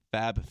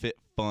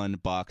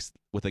 FabFitFun box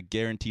with a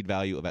guaranteed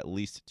value of at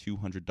least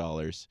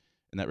 $200,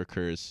 and that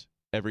recurs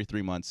every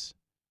 3 months.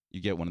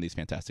 You get one of these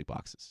fantastic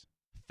boxes.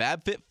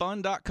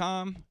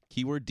 FabFitFun.com,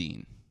 keyword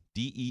DEAN,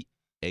 DEAN.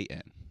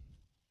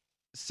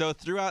 So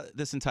throughout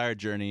this entire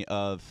journey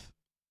of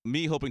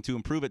me hoping to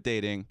improve at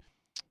dating,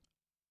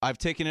 I've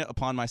taken it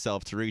upon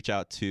myself to reach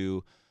out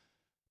to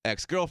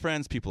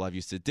ex-girlfriends, people I've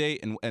used to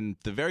date, and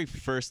the very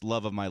first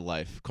love of my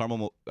life,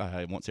 Carmel,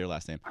 I won't say her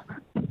last name,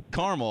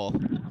 Carmel,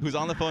 who's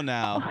on the phone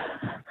now.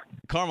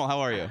 Carmel, how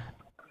are you?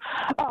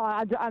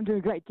 Oh, I'm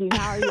doing great, Dean.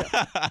 How are you?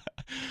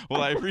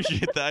 Well, I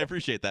appreciate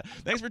that.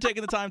 Thanks for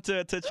taking the time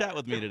to chat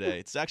with me today.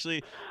 It's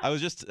actually, I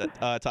was just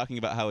talking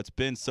about how it's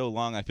been so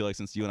long, I feel like,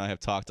 since you and I have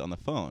talked on the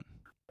phone.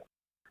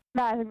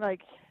 No, I think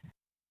like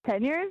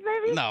 10 years,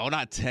 maybe? No,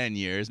 not 10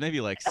 years. Maybe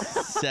like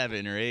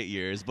 7 or 8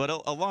 years, but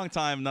a long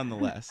time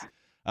nonetheless.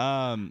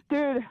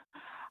 Dude,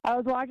 I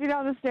was walking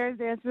down the stairs,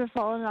 answering the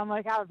phone, and I'm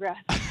like out of breath.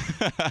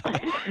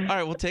 All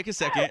right, well, take a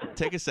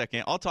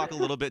second. I'll talk a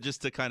little bit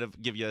just to kind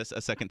of give you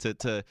a second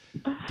to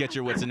get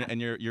your wits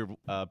and your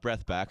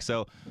breath back.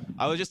 So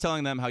I was just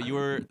telling them how you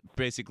were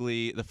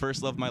basically the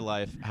first love of my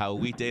life, how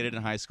we dated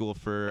in high school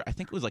for, I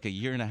think it was like a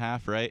year and a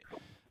half, right?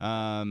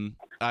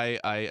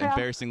 I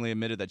embarrassingly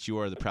admitted that you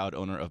are the proud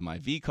owner of my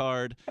V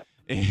card.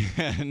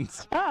 And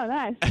Oh,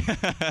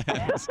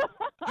 nice.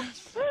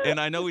 and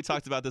I know we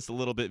talked about this a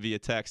little bit via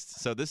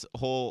text. So this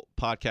whole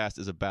podcast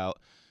is about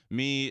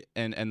me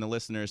and the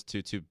listeners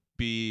to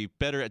be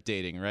better at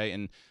dating, right?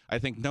 And I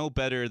think no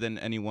better than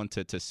anyone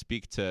to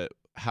speak to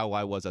how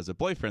I was as a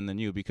boyfriend than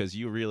you, because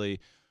you really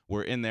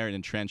were in there and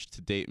entrenched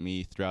to date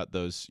me throughout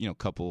those, year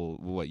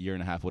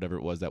and a half, whatever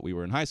it was that we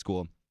were in high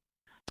school.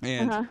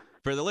 And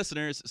for the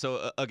listeners,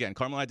 so again,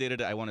 Carmel and I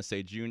dated, I want to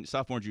say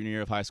sophomore, junior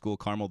year of high school.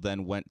 Carmel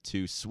then went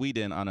to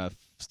Sweden on a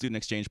student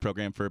exchange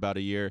program for about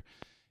a year.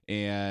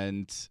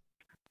 And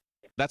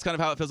that's kind of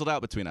how it fizzled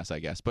out between us, I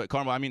guess. But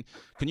Carmel, I mean,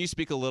 can you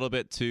speak a little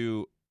bit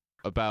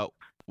about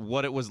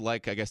what it was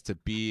like, I guess, to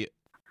be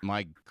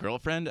my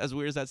girlfriend, as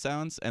weird as that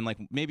sounds, and like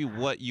maybe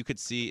what you could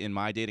see in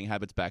my dating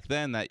habits back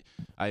then that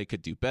I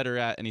could do better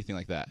at, anything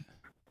like that?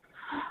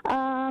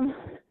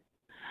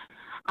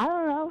 I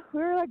don't know.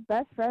 We were like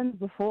best friends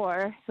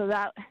before, so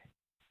that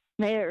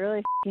made it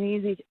really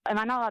easy. Am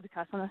I not allowed to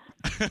cuss on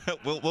this?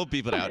 We'll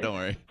beep it out. Don't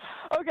worry.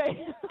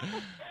 Okay.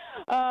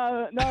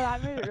 No,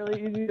 that made it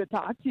really easy to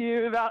talk to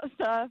you about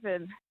stuff.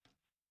 And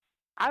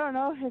I don't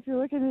know, if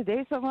you're looking to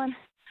date someone,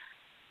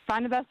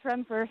 find a best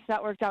friend first.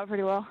 That worked out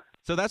pretty well.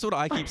 So that's what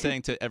I keep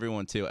saying to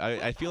everyone too.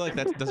 I feel like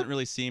that doesn't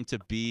really seem to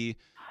be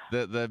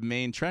the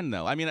main trend,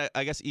 though. I mean,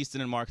 I guess Easton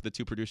and Mark, the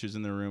two producers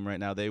in the room right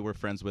now, they were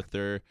friends with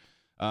their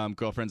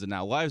girlfriends and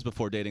now wives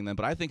before dating them.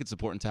 But I think it's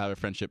important to have a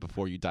friendship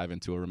before you dive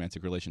into a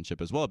romantic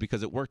relationship as well,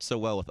 because it worked so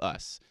well with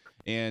us.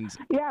 And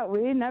yeah,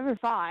 we never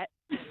fought.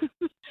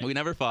 We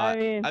never fought.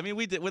 I mean,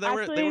 we did. Well,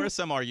 there were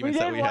some arguments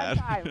that we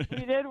had.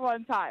 We did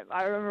one time.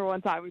 I remember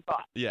one time we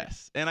fought.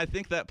 Yes, and I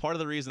think that part of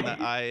the reason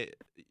that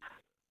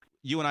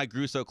you and I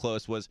grew so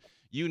close was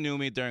you knew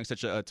me during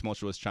such a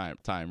tumultuous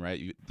time,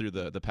 right? Through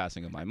the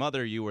passing of my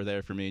mother, you were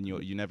there for me, and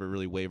you never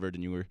really wavered,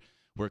 and you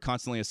were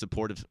constantly a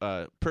supportive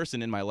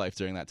person in my life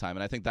during that time.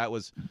 And I think that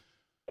was,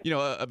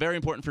 very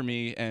important for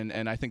me,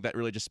 and I think that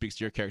really just speaks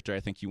to your character.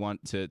 I think you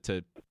want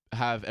to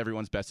have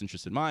everyone's best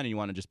interest in mind, and you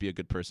want to just be a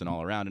good person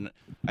all around. And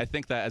I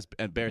think that, as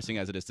embarrassing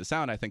as it is to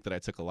sound, I think that I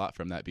took a lot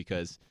from that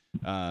because,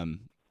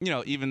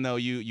 even though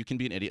you can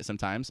be an idiot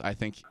sometimes, I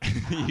think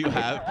you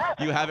have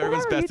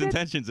everyone's best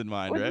intentions in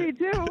mind, right? We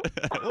do.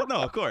 Well,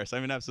 no, of course.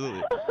 I mean,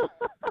 absolutely.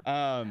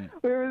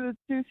 We were the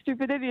two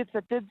stupid idiots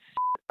that did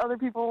other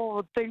people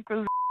would think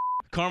was.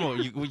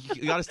 Carmel,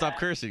 you got to stop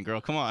cursing,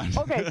 girl. Come on.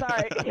 Okay,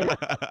 sorry.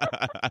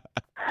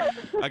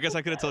 I guess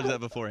I could have told you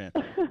that beforehand.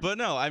 But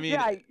no, I mean.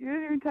 Yeah, you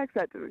didn't even text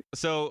that to me.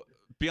 So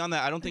beyond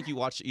that, I don't think you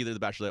watch either The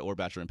Bachelorette or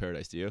Bachelor in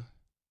Paradise, do you?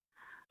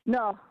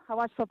 No, I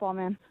watch football,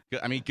 man. Good.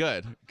 I mean,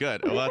 good.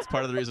 Well, that's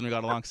part of the reason we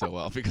got along so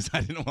well, because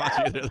I didn't watch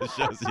either of the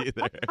shows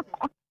either.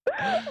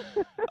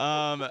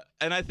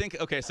 And I think,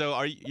 okay,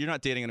 so you're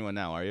not dating anyone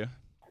now, are you?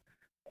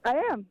 I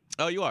am.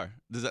 Oh, you are?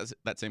 Is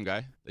that same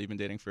guy that you've been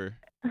dating for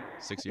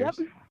 6 years?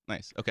 Yep.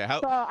 Nice. Okay.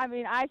 So, I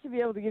mean, I should be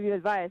able to give you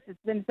advice. It's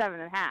been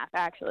 7.5,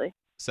 actually.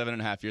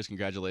 7.5 years.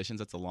 Congratulations.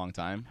 That's a long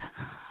time.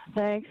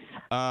 Thanks.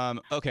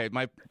 Okay.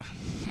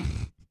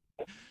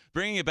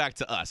 Bringing it back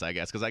to us, I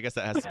guess, because I guess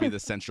that has to be the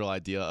central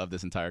idea of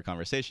this entire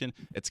conversation.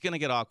 It's going to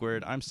get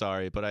awkward. I'm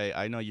sorry, but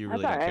I know you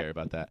really don't care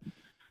about that.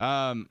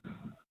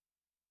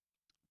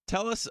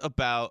 Tell us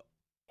about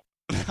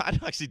I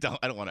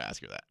don't want to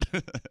ask her that.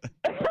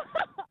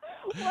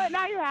 What?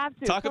 Now you have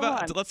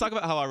to. Let's talk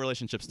about how our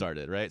relationship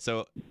started, right?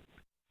 So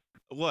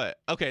what?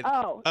 Okay.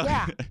 Oh,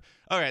 yeah.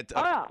 All right.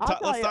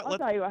 I'll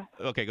tell you.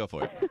 Okay, go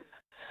for it.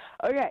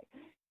 Okay.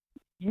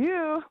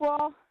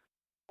 Well,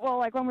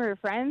 like when we were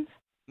friends,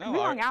 we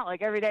hung out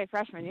like every day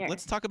freshman year.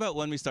 Let's talk about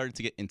when we started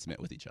to get intimate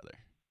with each other.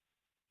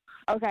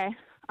 Okay.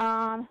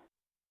 That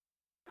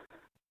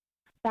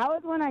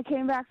was when I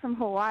came back from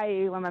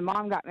Hawaii when my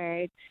mom got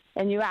married,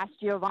 and you asked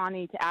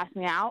Giovanni to ask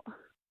me out.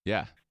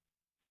 Yeah.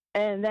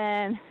 And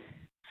then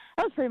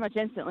that was pretty much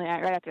instantly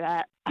right after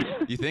that.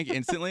 You think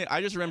instantly? I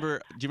just remember.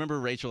 Do you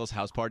remember Rachel's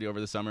house party over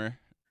the summer?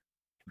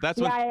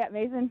 Yeah,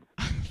 Mason.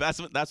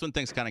 That's when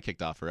things kind of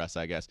kicked off for us,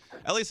 I guess.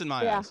 At least in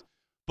my eyes.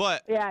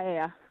 But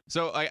yeah.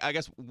 So I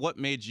guess what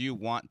made you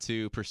want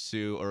to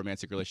pursue a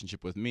romantic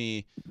relationship with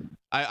me?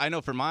 I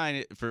know for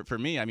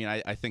me, I mean,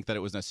 I think that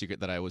it was no secret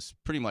that I was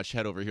pretty much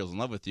head over heels in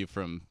love with you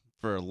for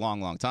a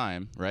long, long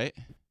time, right?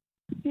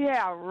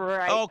 Yeah,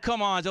 right. Oh,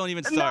 come on. Don't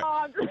even start.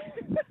 No,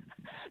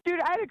 dude,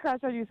 I had a crush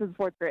on you since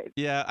 4th grade.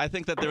 Yeah, I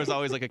think that there was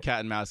always like a cat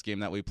and mouse game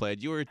that we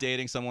played. You were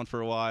dating someone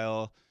for a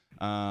while,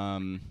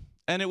 and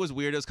it was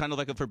weird. It was kind of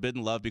like a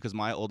forbidden love because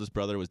my oldest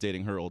brother was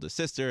dating her oldest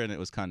sister, and it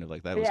was kind of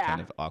like that. It was kind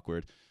of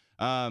awkward.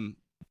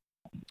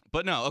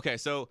 But no, okay.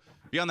 So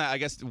beyond that, I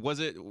guess was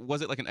it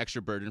like an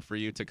extra burden for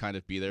you to kind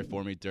of be there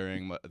for me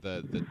during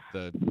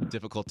the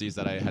difficulties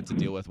that I had to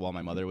deal with while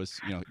my mother was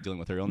dealing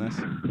with her illness?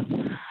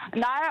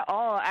 Not at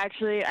all,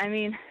 actually. I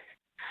mean,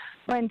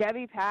 when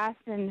Debbie passed,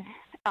 and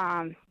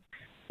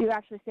you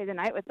actually stayed the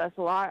night with us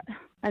a lot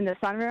in the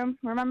sunroom,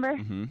 remember?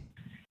 Mm-hmm.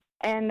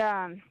 And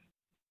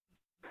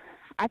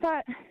I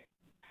thought,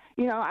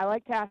 I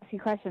like to ask you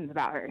questions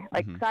about her.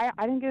 Like, Mm-hmm. 'cause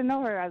I didn't get to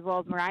know her as well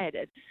as Mariah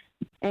did.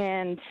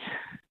 And,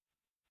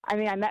 I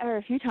mean, I met her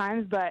a few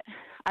times, but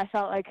I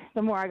felt like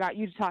the more I got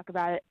you to talk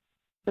about it,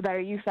 the better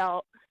you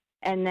felt,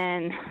 and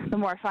then the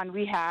more fun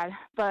we had.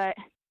 But,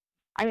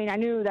 I mean, I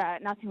knew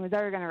that nothing was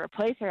ever going to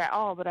replace her at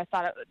all, but I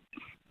thought it would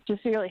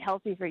just be really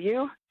healthy for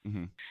you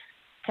Mm-hmm.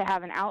 to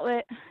have an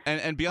outlet.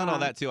 And beyond all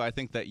that, too, I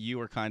think that you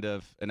were kind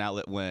of an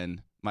outlet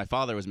when my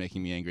father was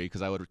making me angry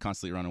because I would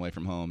constantly run away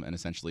from home and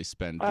essentially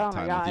spend Oh,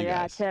 time my God, with you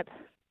yeah, guys. Tip.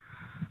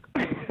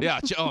 Yeah,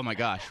 oh my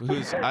gosh.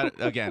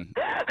 Again,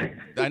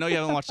 I know you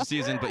haven't watched the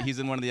season, but he's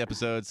in one of the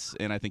episodes,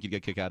 and I think you'd get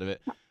a kick out of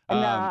it. No,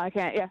 I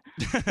can't, yeah.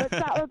 But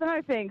that was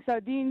another thing. So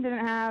Dean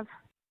didn't have,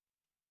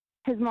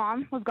 his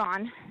mom was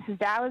gone. His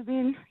dad was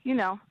being,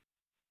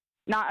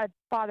 not a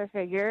father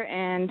figure.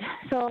 And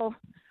so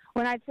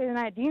when I'd stay the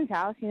night at Dean's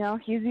house,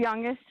 he's the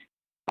youngest.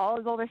 All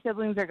his older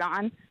siblings are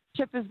gone.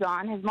 Chip is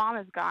gone. His mom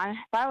is gone.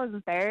 If I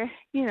wasn't there,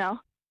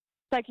 it's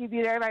like you'd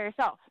be there by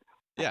yourself.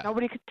 Yeah.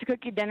 Nobody could cook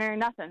you dinner,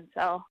 nothing.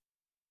 So.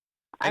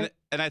 And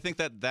I think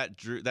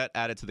that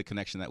added to the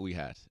connection that we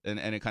had, and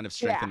it kind of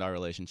strengthened our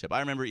relationship. I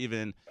remember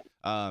even,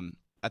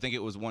 I think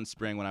it was one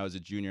spring when I was a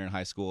junior in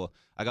high school,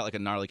 I got like a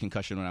gnarly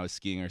concussion when I was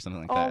skiing or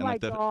something like that. Oh, my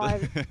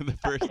God.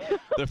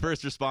 the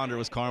first responder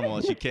was Carmel,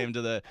 and she came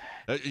to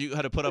you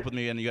had to put up with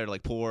me, and you had to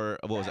like pour,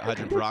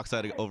 hydrogen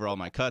peroxide over all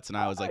my cuts, and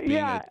I was like being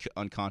an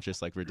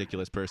unconscious, like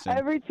ridiculous person.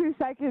 Every 2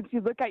 seconds,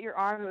 you look at your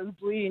arm, it was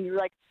bleeding. You're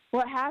like,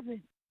 what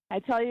happened? I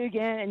tell you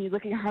again, and you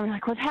look at your arm, you're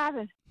like, what's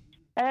happened?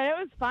 And it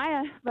was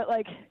fine, but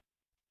like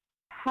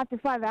after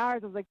 5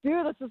 hours, I was like,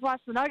 dude, let's just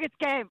watch the Nuggets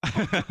game.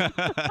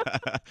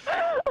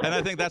 And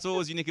I think that's what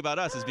was unique about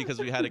us, is because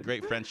we had a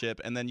great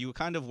friendship, and then you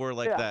kind of were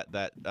like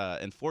that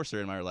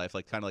enforcer in my life,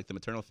 like kind of like the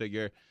maternal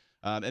figure,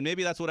 and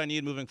maybe that's what I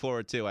need moving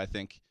forward too. I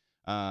think,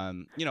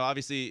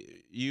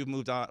 obviously you've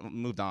moved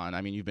on.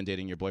 I mean, you've been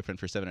dating your boyfriend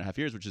for 7.5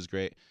 years, which is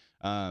great.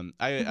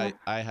 I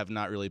have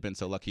not really been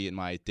so lucky in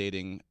my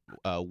dating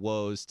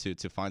woes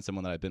to find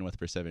someone that I've been with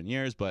for 7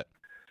 years, but.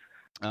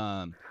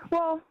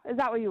 Well, is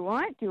that what you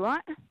want? Do you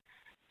want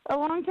a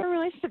long-term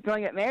relationship? Do you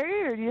want to get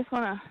married, or do you just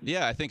want to?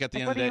 Yeah, I think at the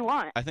end of the day, what do you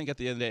want? I think at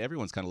the end of the day,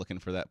 everyone's kind of looking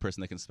for that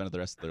person they can spend the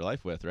rest of their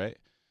life with, right?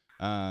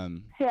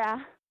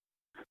 Yeah,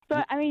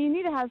 but I mean, you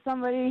need to have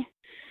somebody.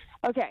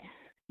 Okay,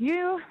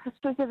 you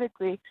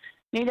specifically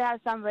need to have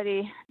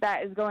somebody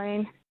that is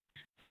going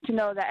to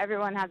know that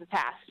everyone has a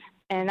past,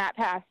 and that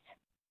past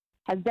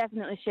has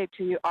definitely shaped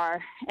who you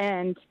are.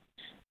 And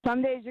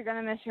some days you're going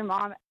to miss your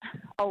mom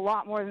a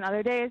lot more than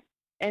other days,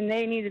 and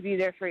they need to be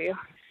there for you.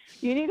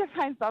 You need to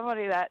find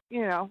somebody that,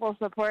 will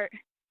support,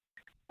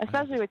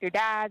 especially with your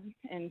dad.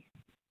 And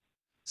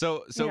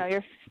so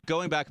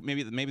going back,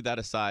 maybe that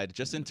aside,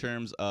 just in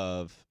terms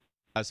of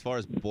as far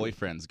as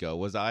boyfriends go,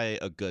 was I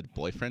a good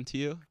boyfriend to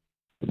you?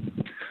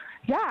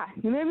 Yeah,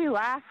 you made me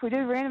laugh. We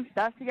did random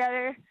stuff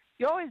together.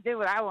 You always did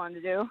what I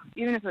wanted to do,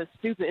 even if it was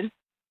stupid.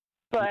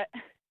 But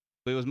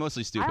it was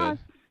mostly stupid.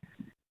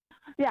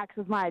 Yeah, because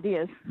it was my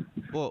ideas.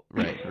 Well,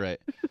 right.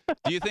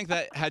 Do you think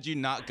that had you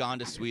not gone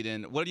to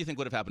Sweden, what do you think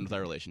would have happened with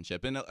our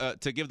relationship? And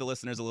to give the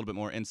listeners a little bit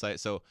more insight,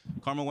 so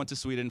Carmel went to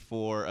Sweden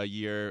for a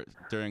year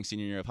during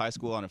senior year of high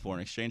school on a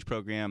foreign exchange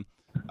program.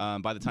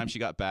 By the time she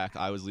got back,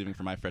 I was leaving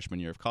for my freshman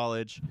year of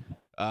college.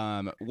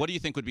 What do you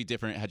think would be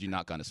different had you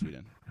not gone to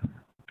Sweden?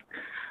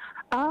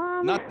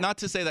 Not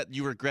to say that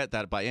you regret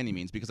that by any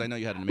means, because I know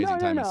you had an amazing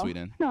time in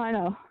Sweden. No, I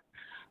know.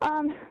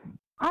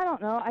 I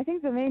don't know. I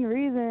think the main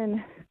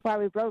reason why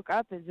we broke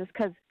up is just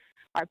because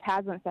our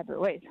paths went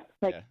separate ways.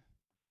 Like,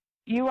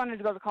 you wanted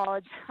to go to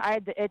college. I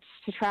had the itch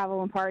to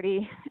travel and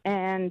party,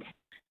 and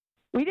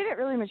we did it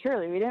really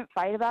maturely. We didn't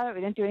fight about it.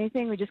 We didn't do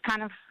anything. We just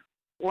kind of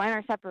went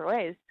our separate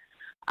ways.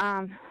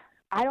 I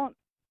don't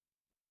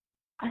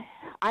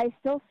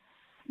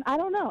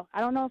know.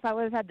 I don't know if I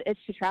would have had the itch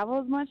to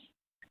travel as much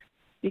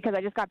because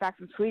I just got back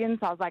from Sweden,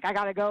 so I was like, I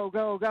got to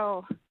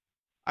go.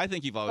 I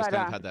think you've always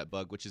kind of had that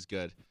bug, which is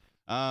good.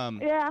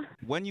 Yeah.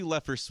 When you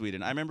left for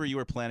Sweden, I remember you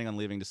were planning on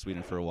leaving to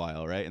Sweden for a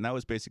while, right? And that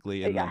was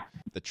basically in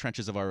the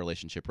trenches of our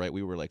relationship, right?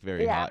 We were like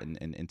very hot and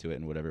into it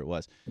and whatever it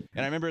was.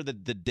 And I remember the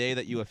day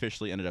that you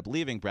officially ended up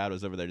leaving, Brad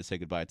was over there to say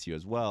goodbye to you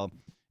as well.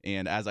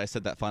 And as I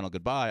said that final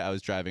goodbye, I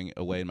was driving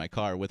away in my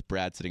car with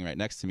Brad sitting right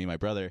next to me, my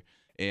brother.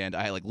 And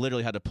I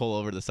literally had to pull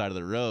over to the side of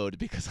the road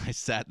because I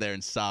sat there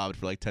and sobbed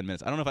for 10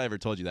 minutes. I don't know if I ever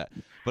told you that,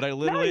 but I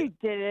literally you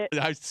did it.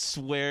 I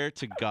swear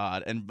to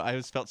God. And I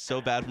just felt so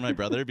bad for my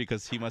brother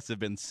because he must have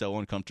been so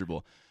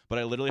uncomfortable. But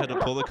I literally had to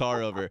pull the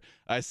car over.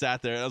 I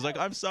sat there and I was like,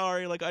 I'm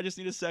sorry. I just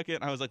need a second.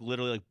 I was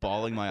literally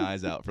bawling my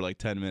eyes out for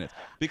 10 minutes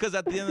because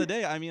at the end of the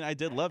day, I mean, I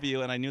did love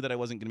you and I knew that I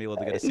wasn't going to be able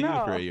to get to see you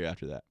for a year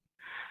after that.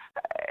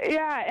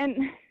 Yeah.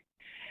 And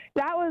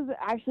that was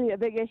actually a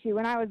big issue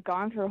when I was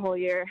gone for a whole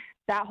year.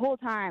 That whole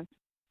time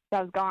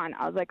I was gone,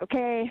 I was like,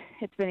 okay,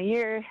 it's been a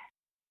year.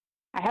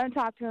 I haven't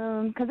talked to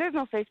him because there's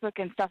no Facebook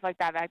and stuff like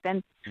that back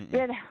then. We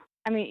had,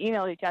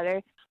 emailed each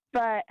other.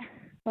 But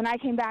when I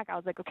came back, I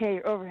was like, okay,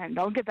 you're over him.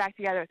 Don't get back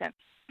together with him.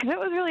 Because it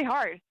was really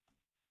hard.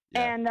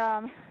 Yeah.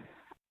 And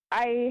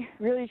I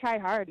really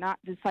tried hard not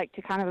just like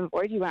to kind of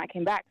avoid you when I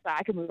came back so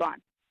I could move on.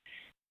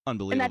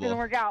 Unbelievable. And that didn't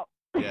work out.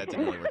 Yeah, it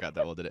didn't really work out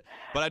that well, did it?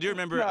 But I do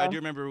remember. No. I do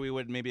remember we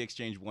would maybe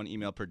exchange one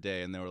email per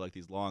day, and there were like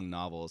these long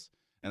novels.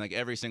 And like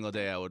every single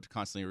day, I would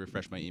constantly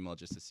refresh my email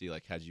just to see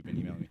like, had you been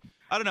emailing me?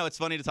 I don't know. It's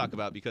funny to talk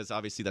about because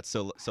obviously that's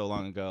so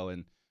long ago.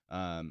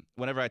 And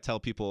whenever I tell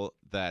people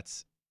that,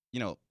 you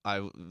know,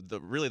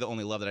 really the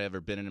only love that I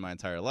ever been in my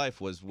entire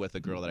life was with a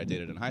girl that I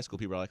dated in high school.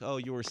 People are like, oh,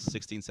 you were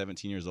 16,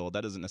 17 years old.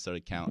 That doesn't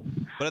necessarily count.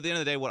 But at the end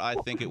of the day, what I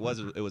think it was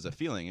a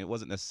feeling. It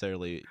wasn't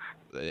necessarily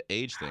an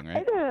age thing, right?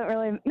 I didn't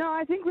really. No,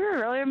 I think we were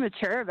really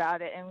mature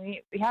about it, and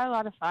we had a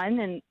lot of fun.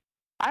 And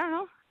I don't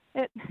know,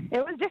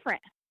 it was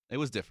different. It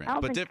was different,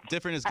 but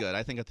different is good.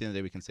 I think at the end of the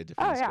day, we can say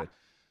different is good.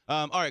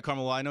 All right,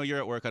 Carmel, well, I know you're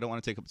at work. I don't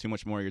want to take up too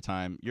much more of your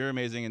time. You're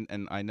amazing,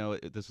 and I know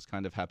this was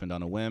kind of happened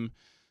on a whim.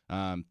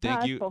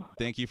 Thank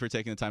you for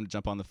taking the time to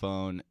jump on the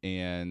phone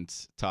and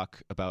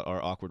talk about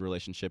our awkward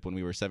relationship when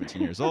we were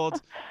 17 years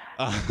old.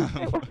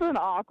 It wasn't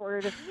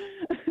awkward.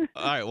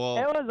 All right, well.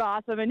 It was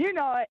awesome, and you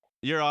know it.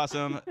 You're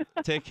awesome.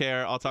 Take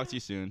care. I'll talk to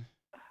you soon.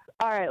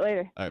 All right,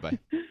 later. All right,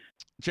 bye.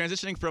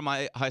 Transitioning from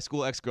my high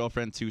school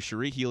ex-girlfriend to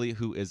Cherie Healy,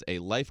 who is a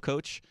life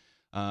coach.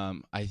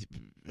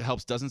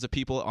 Helps dozens of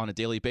people on a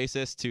daily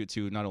basis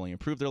to not only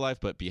improve their life,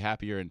 but be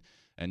happier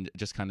and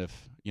just kind of,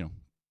 you know,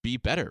 be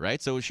better,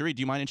 right? So, Cherie, do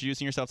you mind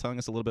introducing yourself, telling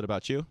us a little bit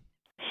about you?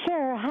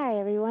 Sure. Hi,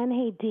 everyone.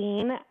 Hey,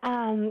 Dean.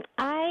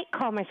 I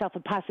call myself a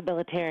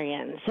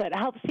possibilitarian, so it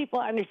helps people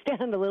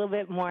understand a little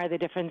bit more the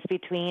difference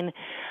between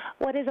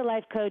what is a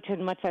life coach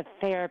and what's a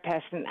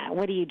therapist and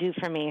what do you do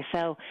for me.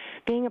 So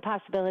being a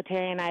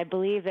possibilitarian, I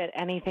believe that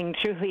anything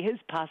truly is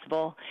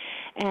possible,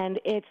 and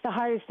it's the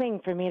hardest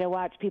thing for me to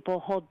watch people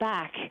hold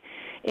back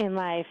in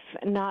life,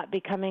 not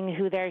becoming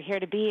who they're here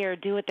to be or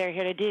do what they're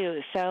here to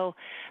do. So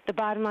the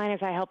bottom line is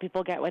I help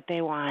people get what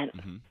they want.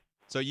 Mm-hmm.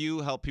 So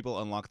you help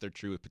people unlock their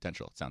true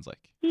potential, it sounds like.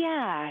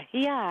 Yeah.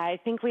 I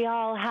think we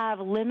all have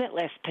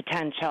limitless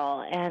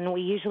potential, and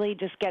we usually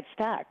just get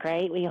stuck,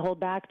 right? We hold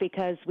back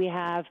because we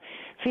have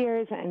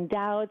fears and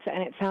doubts,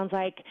 and it sounds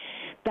like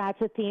that's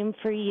a theme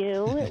for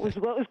you. It was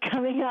what was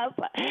coming up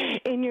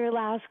in your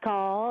last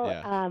call,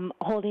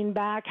 holding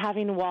back,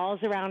 having walls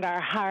around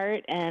our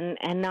heart, and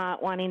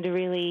not wanting to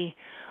really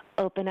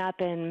open up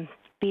and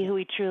be who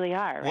we truly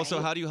are, right? Well,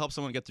 so how do you help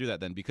someone get through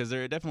that then? Because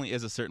there definitely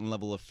is a certain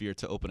level of fear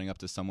to opening up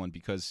to someone,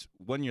 because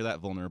when you're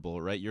that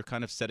vulnerable, right, you're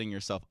kind of setting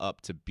yourself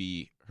up to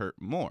be hurt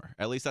more.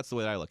 At least that's the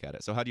way I look at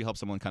it. So how do you help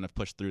someone kind of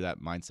push through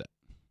that mindset?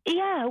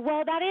 Yeah,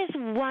 well, that is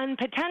one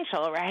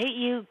potential, right?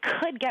 You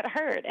could get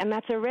hurt, and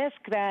that's a risk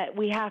that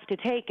we have to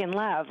take in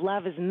love.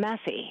 Love is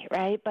messy,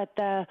 right? But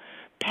the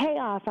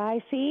payoff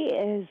I see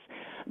is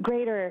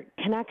greater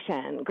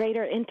connection,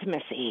 greater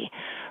intimacy,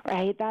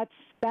 right?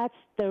 That's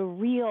the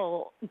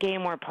real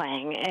game we're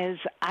playing. Is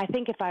I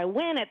think if I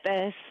win at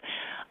this,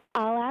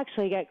 I'll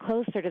actually get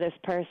closer to this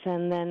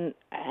person than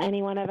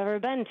anyone I've ever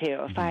been to.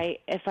 Mm-hmm.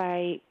 If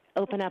I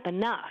open up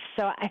enough.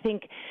 So I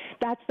think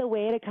that's the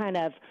way to kind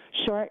of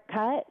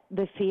shortcut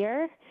the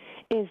fear,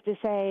 is to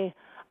say,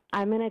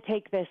 I'm going to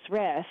take this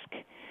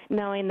risk,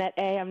 knowing that,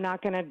 A, I'm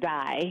not going to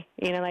die.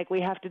 You know, like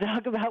we have to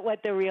talk about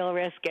what the real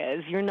risk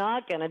is. You're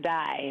not going to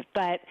die.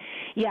 But,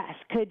 yes,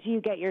 could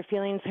you get your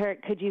feelings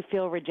hurt? Could you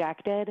feel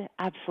rejected?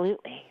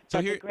 Absolutely. So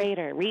but the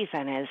greater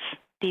reason is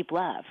deep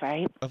love,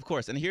 right? Of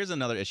course. And here's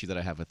another issue that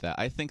I have with that.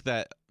 I think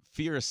that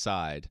fear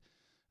aside,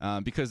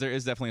 because there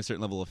is definitely a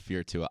certain level of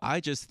fear to it, I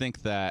just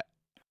think that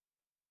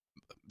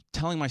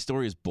telling my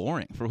story is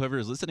boring for whoever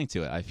is listening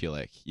to it, I feel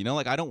like. You know,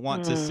 like I don't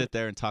want to sit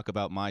there and talk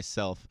about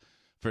myself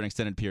for an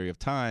extended period of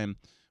time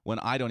when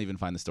I don't even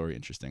find the story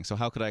interesting. So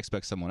how could I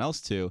expect someone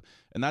else to?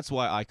 And that's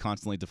why I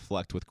constantly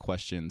deflect with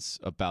questions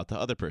about the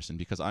other person,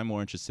 because I'm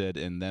more interested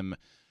in them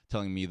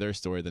telling me their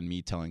story than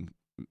me telling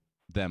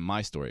them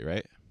my story,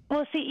 right?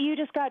 Well, see, you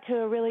just got to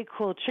a really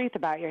cool truth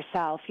about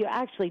yourself. You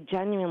actually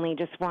genuinely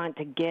just want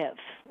to give,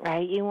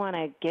 right? You want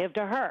to give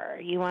to her.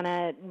 You want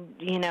to,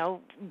 you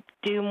know,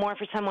 do more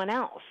for someone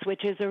else,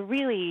 which is a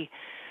really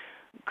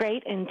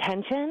great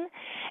intention.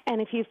 And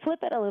if you flip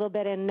it a little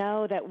bit and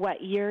know that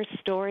what your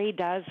story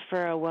does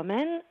for a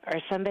woman or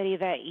somebody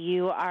that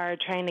you are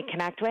trying to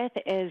connect with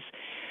is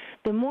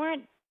the more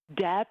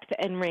depth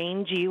and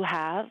range you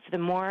have, the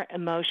more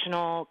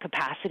emotional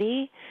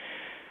capacity,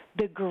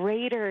 the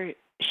greater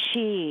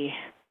she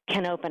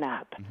can open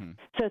up. Mm-hmm.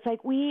 So it's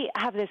like we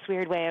have this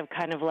weird way of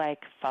kind of like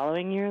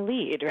following your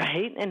lead,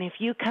 right? And if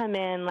you come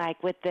in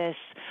like with this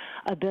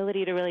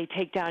ability to really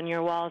take down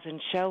your walls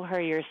and show her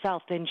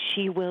yourself, then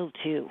she will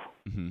too.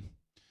 Mm-hmm.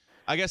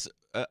 I guess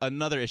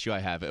another issue I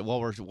have,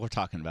 while we're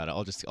talking about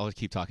it, I'll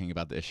keep talking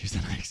about the issues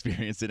that I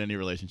experience in any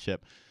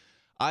relationship.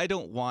 I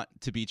don't want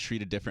to be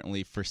treated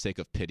differently for sake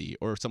of pity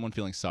or someone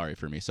feeling sorry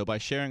for me. So by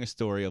sharing a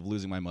story of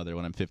losing my mother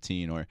when I'm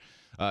 15 or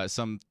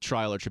some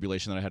trial or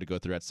tribulation that I had to go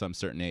through at some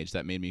certain age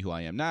that made me who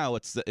I am now,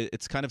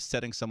 it's kind of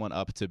setting someone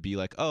up to be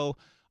like, oh,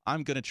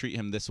 I'm going to treat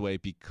him this way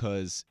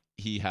because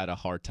he had a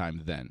hard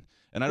time then.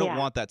 And I don't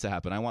want that to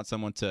happen. I want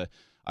someone to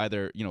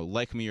either,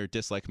 like me or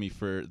dislike me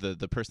for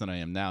the person that I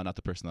am now, not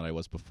the person that I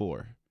was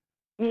before.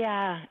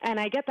 Yeah, and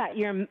I get that.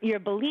 Your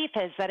belief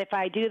is that if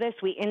I do this,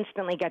 we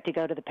instantly get to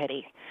go to the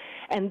pity.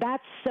 And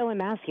that's so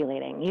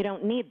emasculating. You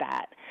don't need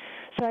that.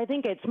 So I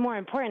think it's more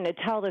important to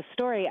tell the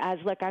story as,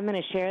 look, I'm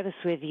going to share this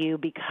with you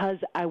because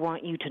I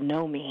want you to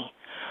know me,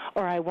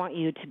 or I want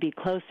you to be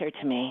closer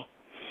to me.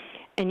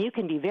 And you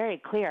can be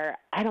very clear,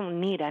 I don't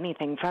need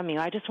anything from you.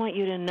 I just want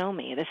you to know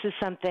me. This is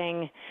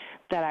something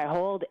that I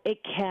hold. It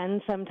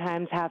can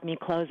sometimes have me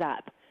close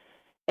up.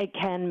 It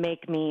can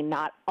make me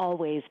not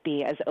always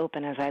be as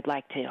open as I'd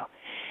like to.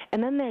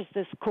 And then there's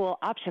this cool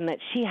option that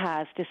she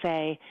has to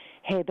say,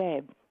 hey,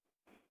 babe,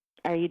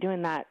 are you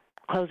doing that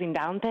closing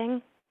down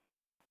thing?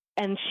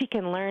 And she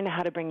can learn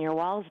how to bring your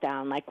walls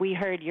down. Like we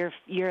heard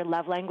your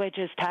love language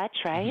is touch,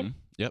 right? Mm-hmm.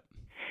 Yep.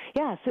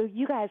 Yeah, so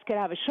you guys could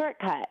have a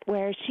shortcut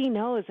where she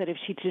knows that if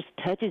she just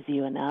touches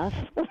you enough,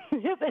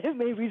 that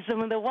maybe some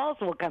of the walls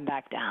will come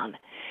back down.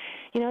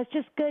 It's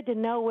just good to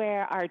know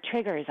where our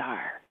triggers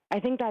are. I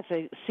think that's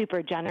a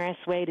super generous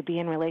way to be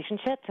in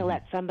relationship, to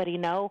let somebody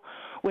know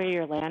where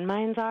your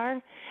landmines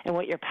are and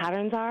what your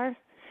patterns are.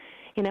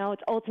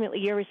 It's ultimately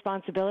your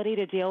responsibility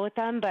to deal with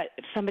them, but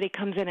if somebody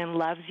comes in and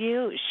loves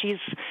you, she's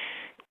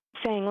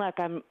saying, look,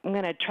 I'm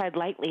going to tread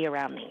lightly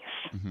around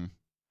these. Mm-hmm.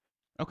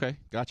 Okay,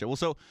 gotcha. Well,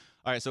 all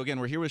right, so again,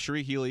 we're here with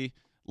Cherie Healy,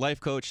 life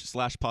coach /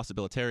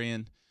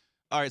 possibilitarian.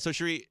 All right, so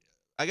Cherie,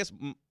 I guess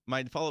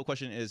my follow-up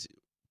question is,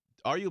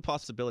 are you a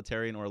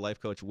possibilitarian or a life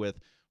coach with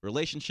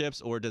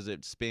relationships, or does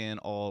it span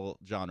all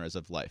genres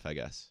of life, I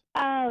guess?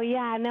 Oh,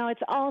 yeah, no,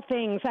 it's all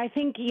things. I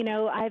think,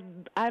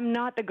 I'm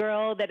not the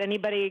girl that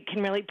anybody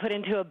can really put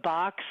into a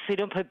box. You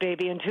don't put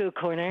baby into a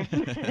corner.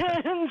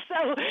 And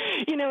so,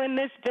 in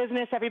this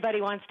business,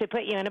 everybody wants to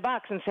put you in a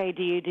box and say,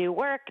 do you do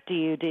work? Do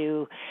you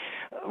do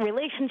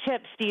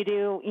relationships? Do you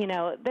do,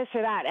 this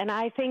or that? And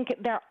I think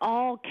they're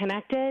all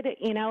connected.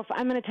 If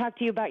I'm going to talk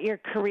to you about your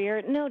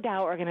career, no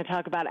doubt we're going to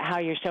talk about how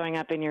you're showing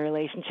up in your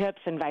relationships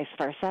and vice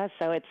versa.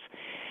 So it's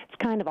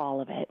kind of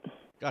all of it.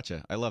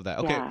 Gotcha. I love that.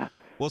 Okay. Yeah.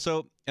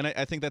 Well, and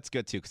I think that's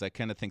good too, because I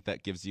kind of think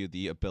that gives you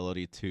the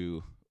ability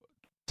to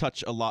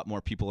touch a lot more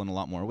people in a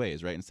lot more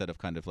ways, right? Instead of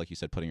kind of, like you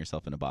said, putting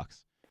yourself in a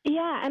box.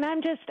 Yeah, and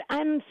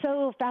I'm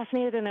so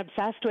fascinated and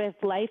obsessed with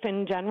life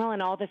in general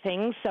and all the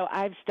things. So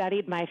I've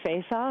studied my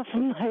face off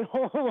my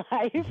whole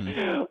life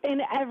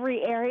in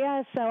every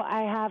area. So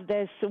I have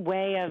this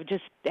way of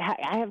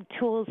I have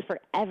tools for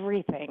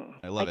everything.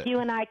 I love it. You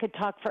and I could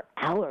talk for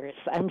hours,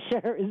 I'm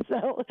sure.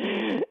 So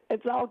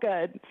it's all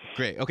good.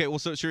 Great. Okay. Well,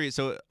 so Cherie,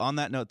 so on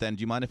that note then,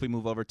 do you mind if we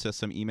move over to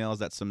some emails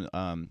that some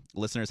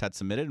listeners had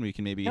submitted, and we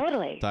can maybe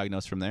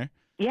diagnose from there?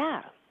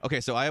 Yeah.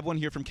 Okay. So I have one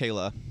here from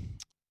Kayla.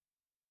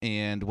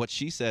 And what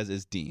she says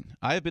is, Dean,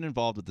 I have been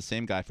involved with the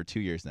same guy for 2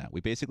 years now. We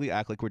basically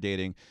act like we're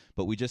dating,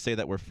 but we just say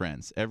that we're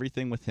friends.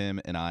 Everything with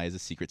him and I is a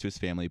secret to his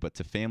family, but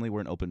to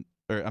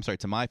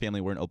my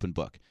family, we're an open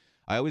book.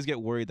 I always get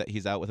worried that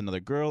he's out with another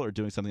girl or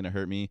doing something to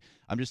hurt me.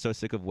 I'm just so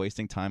sick of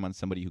wasting time on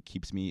somebody who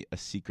keeps me a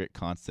secret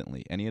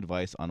constantly. Any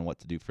advice on what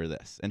to do for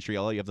this? And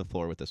Triella, you have the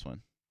floor with this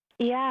one.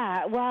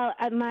 Yeah, well,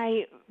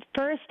 my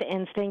first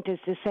instinct is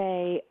to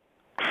say,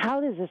 how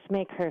does this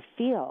make her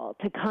feel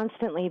to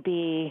constantly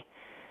be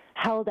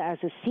held as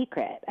a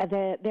secret?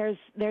 There's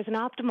an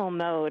optimal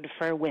mode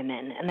for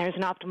women, and there's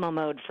an optimal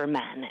mode for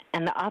men.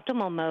 And the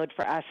optimal mode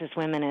for us as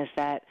women is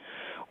that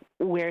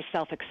we're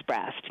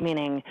self-expressed,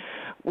 meaning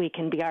we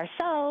can be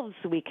ourselves,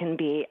 we can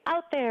be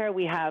out there,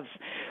 we have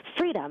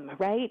freedom,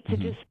 right, to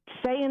just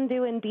say and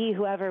do and be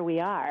whoever we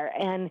are.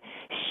 And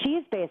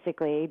she's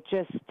basically,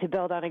 just to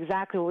build on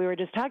exactly what we were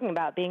just talking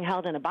about, being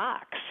held in a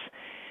box.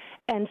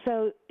 And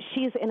so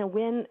she's in a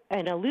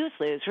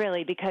lose-lose,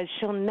 really, because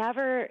she'll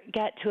never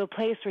get to a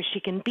place where she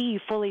can be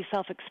fully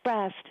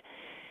self-expressed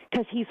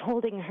because he's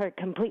holding her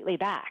completely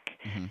back.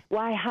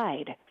 Why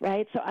hide,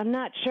 right? So I'm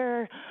not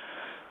sure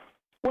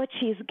what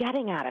she's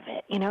getting out of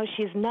it.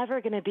 She's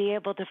never going to be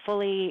able to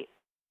fully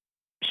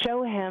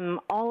show him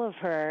all of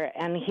her,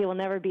 and he will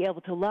never be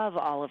able to love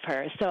all of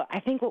her. So I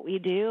think what we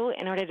do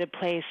in order to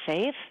play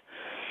safe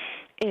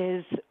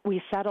is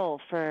we settle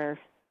for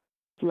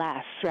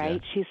less,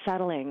 right? Yeah. She's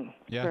settling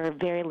for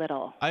very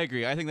little. I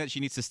agree. I think that she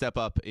needs to step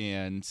up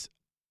and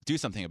do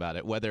something about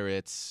it, whether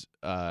it's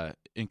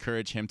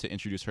encourage him to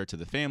introduce her to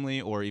the family,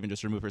 or even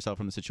just remove herself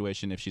from the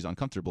situation if she's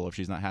uncomfortable, if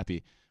she's not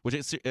happy, which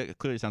it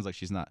clearly sounds like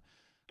she's not.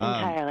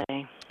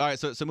 Entirely. All right,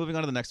 so moving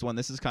on to the next one.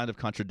 This is kind of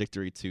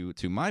contradictory to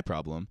my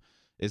problem.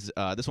 This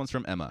one's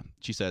from Emma.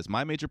 She says,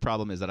 my major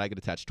problem is that I get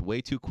attached way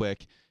too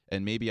quick,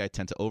 and maybe I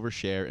tend to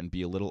overshare and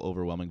be a little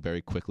overwhelming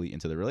very quickly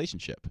into the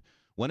relationship.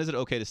 When is it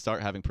okay to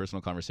start having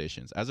personal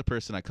conversations? As a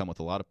person, I come with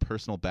a lot of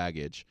personal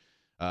baggage,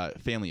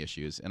 family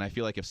issues, and I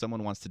feel like if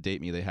someone wants to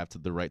date me, they have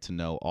the right to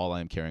know all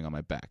I am carrying on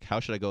my back. How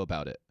should I go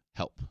about it?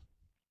 Help.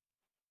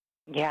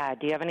 Yeah,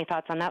 do you have any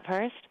thoughts on that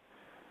first?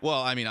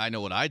 Well, I mean, I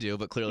know what I do,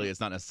 but clearly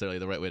it's not necessarily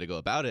the right way to go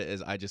about it.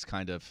 Is I just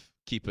kind of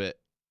keep it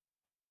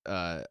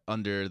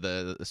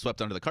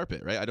swept under the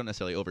carpet, right? I don't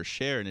necessarily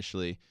overshare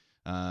initially.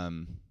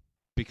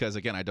 because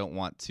again, I don't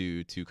want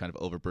to kind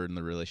of overburden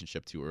the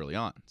relationship too early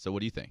on. So what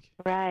do you think?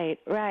 Right.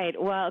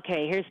 Well,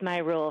 okay, here's my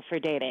rule for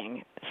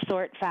dating.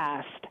 Sort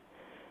fast.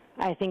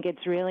 I think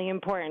it's really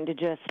important to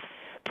just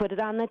put it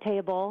on the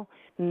table,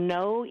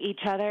 know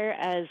each other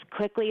as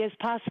quickly as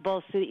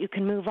possible so that you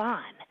can move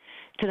on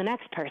to the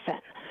next person,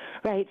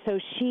 right? So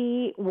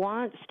she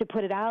wants to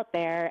put it out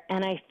there,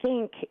 and I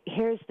think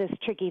here's this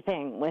tricky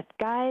thing. With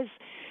guys,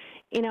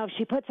 if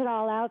she puts it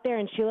all out there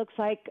and she looks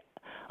like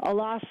a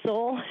lost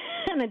soul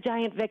and a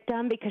giant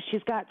victim because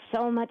she's got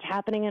so much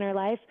happening in her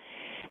life,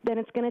 then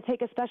it's going to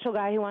take a special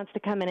guy who wants to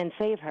come in and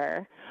save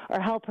her or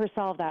help her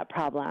solve that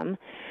problem.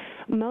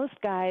 Most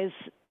guys,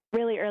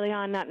 really early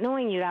on, not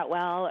knowing you that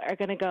well, are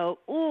going to go,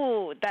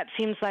 ooh, that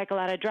seems like a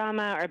lot of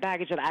drama or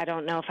baggage that I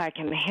don't know if I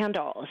can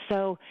handle.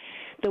 So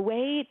the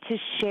way to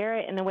share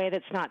it in a way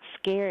that's not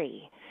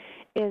scary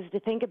is to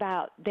think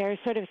about there are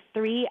sort of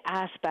three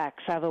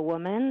aspects of a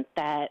woman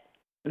that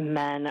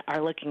men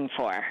are looking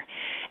for.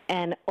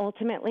 And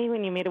ultimately,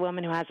 when you meet a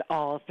woman who has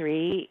all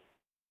three,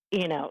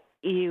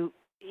 you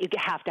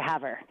have to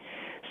have her.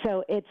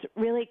 So it's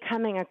really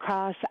coming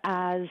across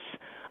as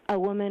a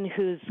woman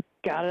who's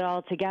got it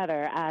all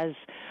together, as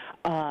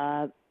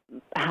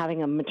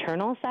having a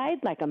maternal side,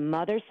 like a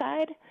mother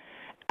side,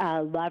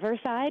 a lover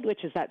side,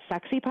 which is that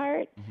sexy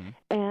part,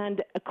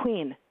 and a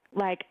queen.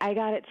 Like, I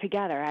got it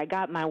together. I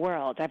got my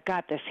world. I've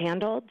got this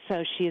handled.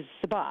 So she's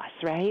the boss,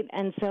 right?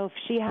 And so if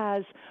she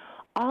has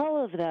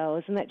all of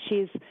those, and that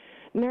she's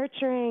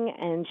nurturing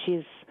and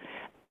she's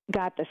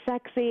got the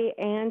sexy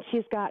and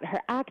she's got her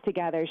act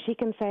together, she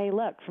can say,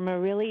 look, from a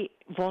really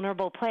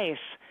vulnerable place,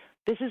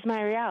 this is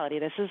my reality.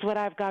 This is what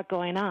I've got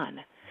going on.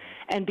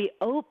 And be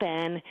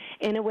open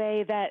in a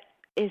way that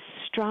is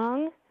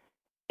strong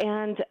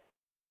and,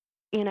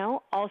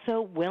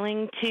 also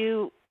willing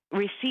to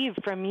receive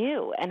from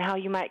you and how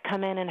you might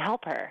come in and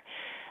help her.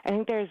 I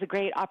think there's a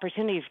great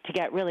opportunity to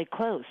get really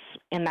close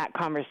in that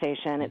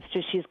conversation. It's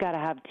just she's got to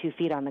have 2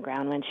 feet on the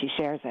ground when she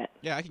shares it.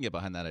 Yeah, I can get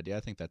behind that idea. I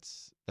think that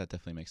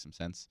definitely makes some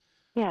sense.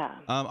 Yeah.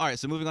 All right,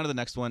 so moving on to the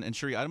next one. And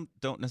Cherie, I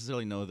don't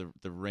necessarily know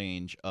the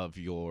range of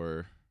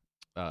your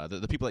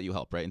the people that you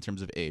help, right, in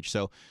terms of age.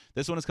 So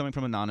this one is coming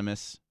from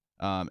Anonymous,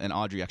 and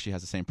Audrey actually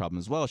has the same problem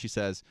as well. She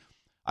says,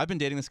 I've been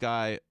dating this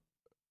guy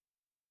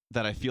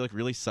that I feel like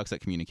really sucks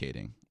at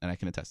communicating, and I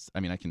can attest. I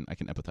mean, I can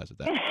empathize with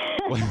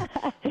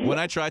that. When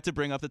I tried to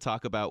bring up the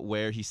talk about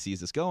where he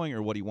sees this going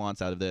or what he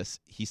wants out of this,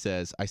 he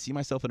says, I see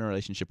myself in a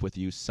relationship with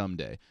you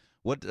someday.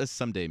 What does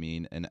someday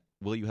mean, and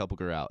will you help a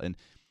girl out? And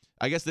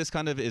I guess this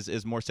kind of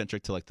is more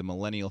centric to like the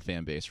millennial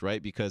fan base,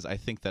 right? Because I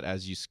think that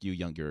as you skew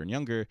younger and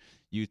younger,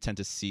 you tend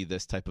to see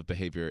this type of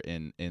behavior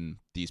in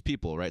these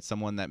people, right?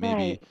 Someone that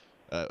maybe,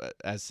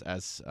 as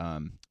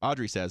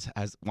Audrey says,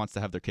 wants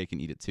to have their cake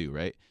and eat it too,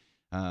 right?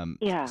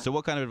 Yeah. So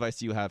what kind of advice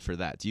do you have for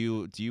that? Do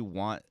you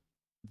want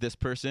this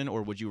person,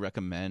 or would you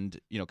recommend,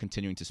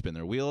 continuing to spin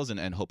their wheels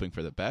and hoping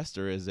for the best,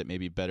 or is it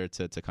maybe better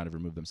to kind of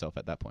remove themselves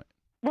at that point?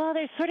 Well,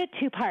 there's sort of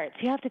 2 parts.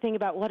 You have to think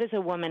about what is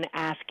a woman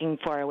asking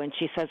for when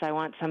she says, I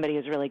want somebody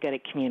who's really good at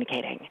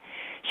communicating.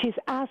 She's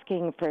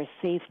asking for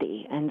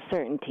safety and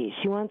certainty.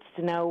 She wants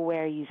to know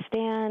where you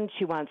stand.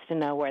 She wants to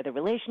know where the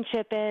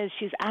relationship is.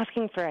 She's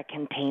asking for a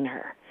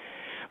container,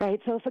 right?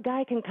 So if a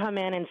guy can come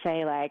in and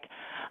say, like,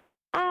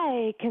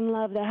 I can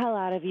love the hell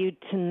out of you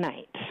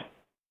tonight,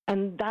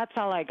 and that's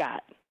all I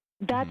got.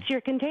 That's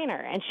your container.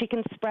 And she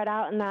can spread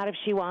out in that if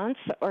she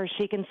wants, or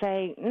she can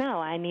say, no,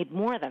 I need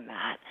more than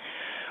that.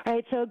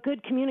 Right? So a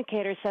good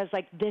communicator says,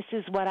 like, this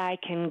is what I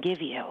can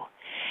give you.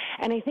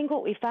 And I think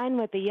what we find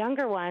with the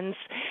younger ones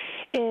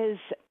is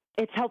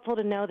it's helpful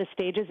to know the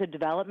stages of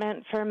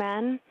development for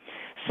men.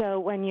 So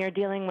when you're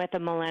dealing with a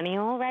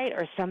millennial, right,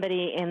 or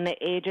somebody in the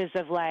ages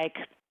of, like,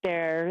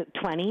 their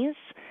 20s,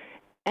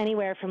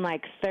 anywhere from,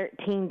 like,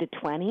 13 to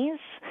 20s,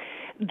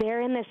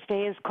 they're in this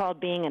phase called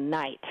being a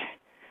knight.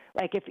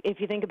 Like, if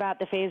you think about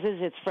the phases,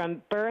 it's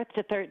from birth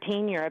to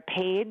 13, you're a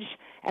page,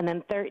 and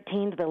then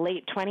 13 to the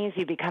late 20s,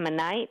 you become a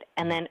knight,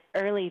 and then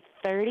early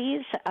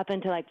 30s up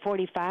until, like,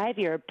 45,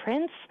 you're a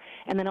prince,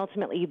 and then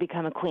ultimately you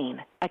become a queen,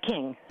 a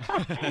king.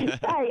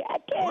 Sorry, a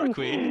king. Or a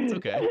queen, it's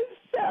okay.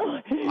 So,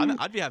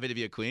 I'd be happy to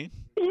be a queen.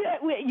 Yeah,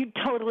 you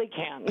totally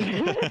can.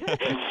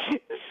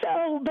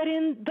 But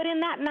in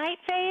that night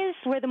phase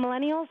where the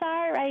millennials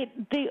are, right,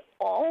 the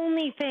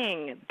only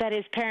thing that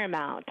is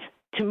paramount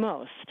to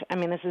most, I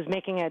mean, this is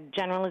making a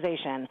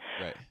generalization,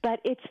 right, but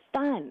it's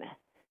fun.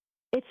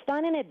 It's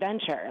fun and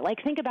adventure.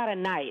 Like, think about a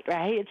night,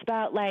 right? It's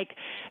about, like,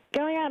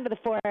 going out into the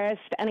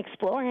forest and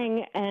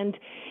exploring, and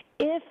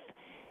if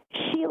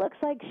she looks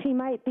like she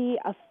might be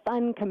a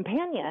fun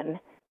companion,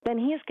 then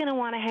he's going to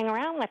want to hang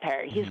around with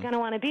her. He's going to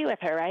want to be with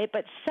her, right?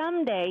 But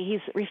someday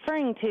he's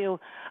referring to,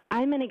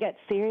 I'm going to get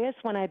serious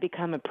when I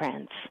become a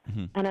prince.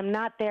 And I'm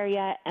not there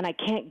yet, and I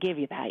can't give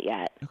you that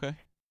yet. Okay.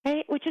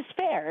 Right? Which is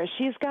fair.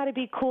 She's got to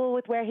be cool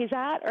with where he's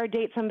at or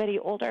date somebody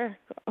older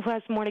who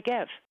has more to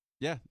give.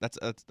 Yeah, that's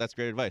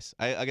great advice.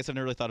 I guess I've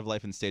never really thought of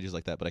life in stages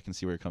like that, but I can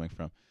see where you're coming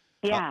from.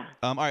 Yeah.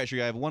 All right,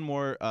 Cherie, I have one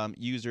more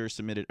listener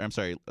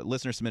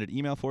submitted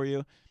email for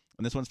you.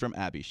 And this one's from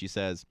Abby. She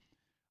says,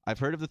 I've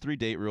heard of the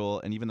 3-date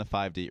rule and even the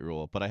 5-date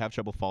rule, but I have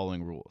trouble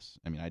following rules.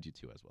 I mean, I do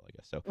too as well, I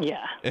guess. So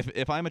Yeah.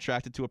 if I'm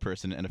attracted to a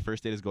person and a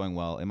first date is going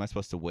well, am I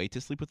supposed to wait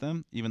to sleep with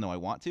them even though I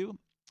want to?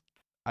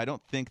 I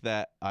don't think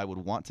that I would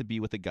want to be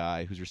with a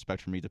guy whose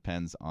respect for me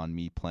depends on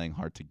me playing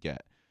hard to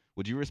get.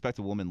 Would you respect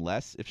a woman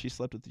less if she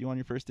slept with you on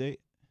your first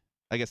date?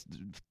 I guess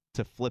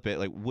to flip it,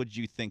 like, would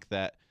you think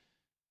that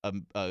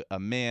a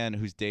man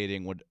who's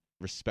dating would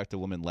respect a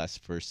woman less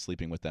for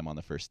sleeping with them on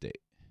the first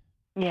date?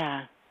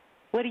 Yeah.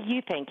 What do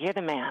you think? You're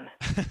the man.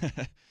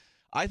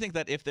 I think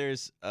that if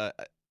there's,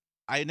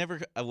 I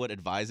never would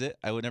advise it.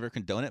 I would never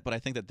condone it. But I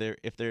think that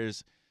if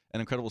there's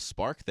an incredible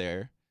spark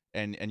there,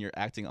 and you're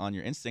acting on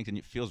your instinct and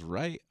it feels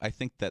right, I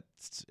think that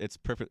it's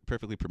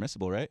perfectly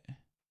permissible, right?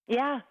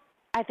 Yeah,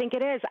 I think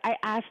it is. I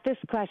asked this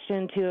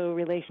question to a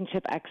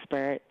relationship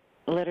expert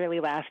literally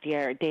last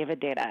year. David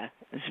Data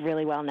is a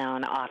really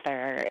well-known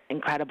author,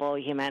 incredible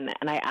human,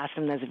 and I asked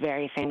him this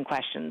very same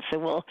question.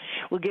 So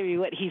we'll give you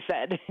what he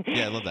said.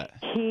 Yeah, I love that.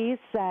 He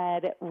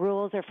said,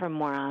 rules are for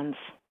morons.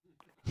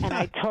 And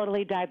I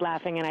totally died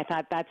laughing, and I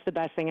thought that's the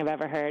best thing I've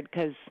ever heard,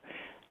 because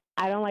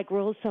I don't like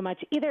rules so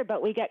much either,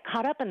 but we get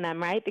caught up in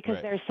them, right?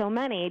 Because there's so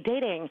many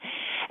dating.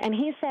 And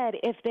he said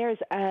if there's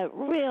a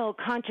real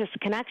conscious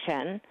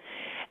connection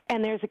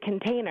and there's a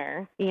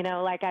container, you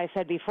know, like I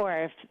said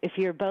before, if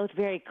you're both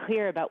very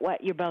clear about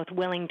what you're both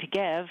willing to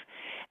give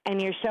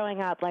and you're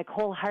showing up like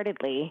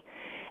wholeheartedly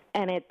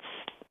and it's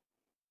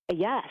a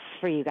yes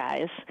for you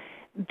guys,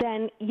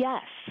 then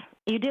yes,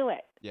 you do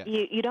it. Yeah.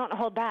 You don't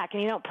hold back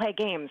and you don't play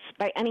games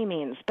by any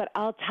means. But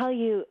I'll tell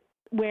you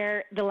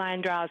where the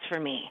line draws for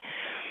me,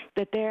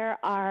 that there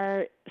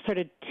are sort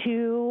of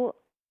two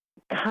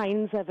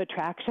kinds of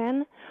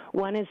attraction.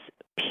 One is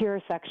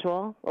pure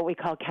sexual, what we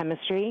call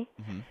chemistry,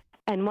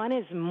 and one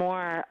is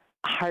more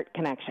heart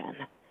connection.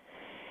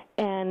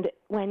 And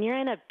when you're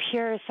in a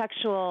pure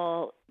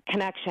sexual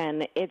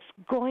connection, it's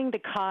going to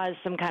cause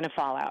some kind of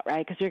fallout,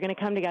 right? Because you're going to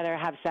come together,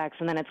 have sex,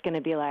 and then it's going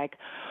to be like,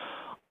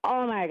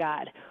 oh my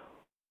God,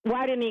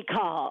 why didn't he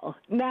call?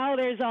 Now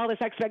there's all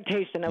this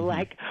expectation of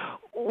like,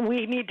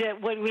 we need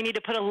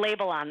to put a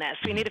label on this.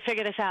 We need to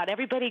figure this out.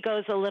 Everybody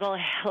goes a little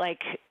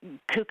like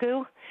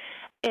cuckoo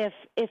if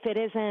it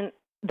isn't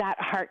that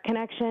heart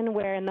connection,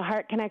 where in the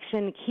heart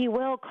connection, he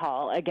will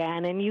call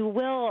again and you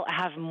will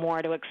have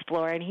more to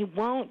explore and he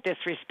won't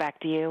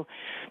disrespect you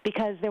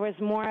because there was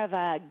more of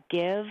a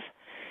give,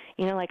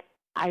 you know, like,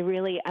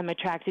 I'm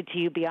attracted to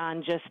you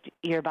beyond just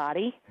your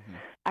body.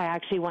 I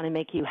actually want to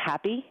make you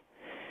happy.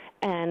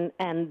 And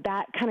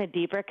that kind of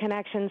deeper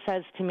connection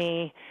says to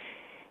me,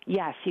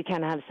 yes, you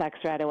can have sex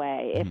right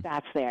away if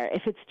that's there.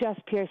 If it's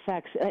just pure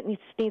sex, it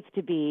needs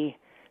to be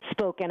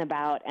spoken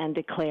about and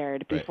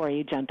declared before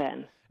you jump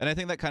in. And I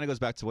think that kind of goes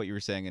back to what you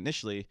were saying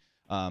initially,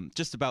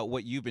 just about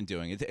what you've been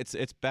doing.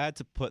 It's bad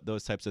to put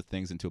those types of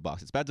things into a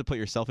box. It's bad to put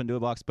yourself into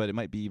a box, but it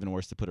might be even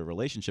worse to put a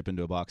relationship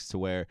into a box to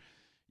where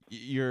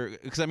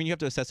because I mean, you have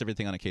to assess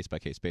everything on a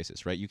case-by-case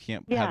basis, right? You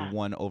can't have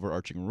one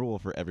overarching rule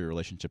for every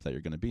relationship that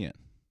you're going to be in.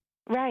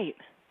 Right.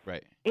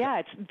 Right. Yeah,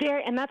 it's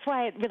very, and that's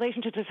why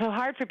relationships are so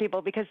hard for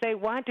people because they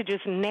want to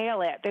just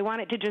nail it. They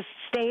want it to just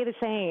stay the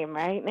same,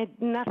 right?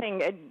 Nothing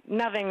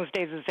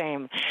stays the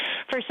same.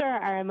 For sure,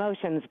 our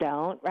emotions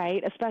don't,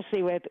 right?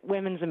 Especially with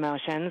women's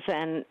emotions,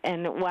 and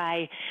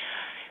why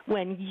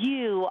when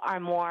you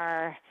are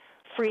more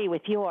free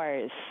with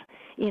yours,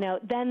 you know,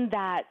 then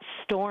that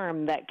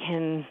storm that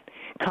can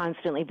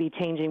constantly be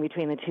changing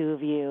between the two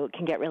of you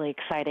can get really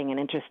exciting and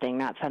interesting,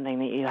 not something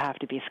that you have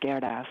to be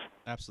scared of.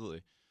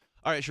 Absolutely.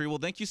 All right, Cherie, well,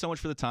 thank you so much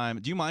for the time.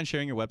 Do you mind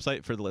sharing your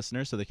website for the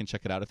listeners so they can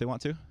check it out if they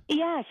want to?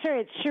 Yeah, sure.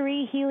 It's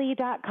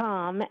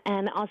CherieHealey.com,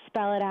 and I'll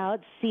spell it out,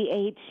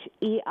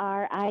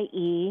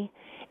 CherieHealey.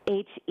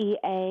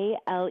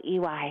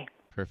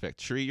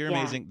 Perfect. Cherie, you're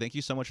amazing. Thank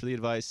you so much for the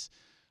advice.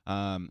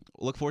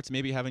 Look forward to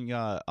maybe having you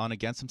on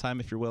again sometime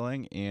if you're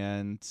willing.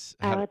 And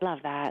I would love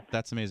that.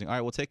 That's amazing. All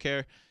right, well, take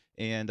care,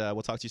 and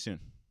we'll talk to you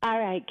soon. All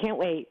right, can't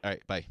wait. All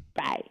right, bye.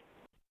 Bye.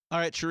 All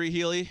right, Cherie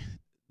Healey,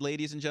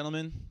 ladies and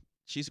gentlemen.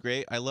 She's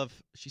great.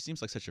 She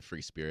seems like such a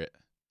free spirit.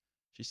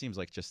 She seems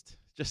like just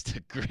a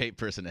great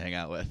person to hang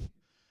out with.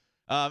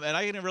 And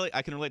I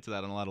can relate to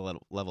that on a lot of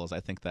levels. I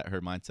think that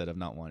her mindset of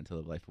not wanting to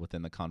live life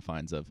within the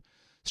confines of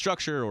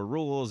structure or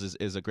rules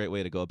is a great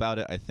way to go about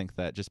it. I think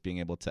that just being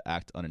able to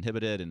act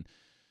uninhibited and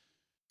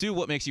do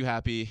what makes you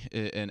happy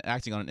and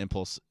acting on an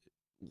impulse,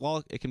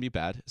 while it can be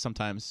bad,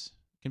 sometimes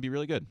can be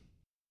really good.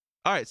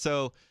 All right,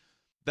 so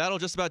that'll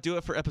just about do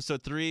it for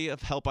episode 3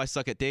 of Help I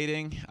Suck at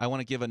Dating. I want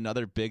to give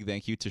another big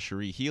thank you to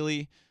Cherie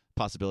Healey,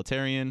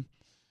 Possibilitarian,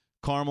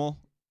 Carmel,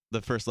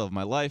 the first love of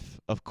my life,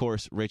 of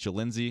course, Rachel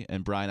Lindsay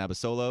and Brian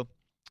Abasolo,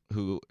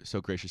 who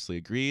so graciously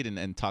agreed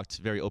and talked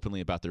very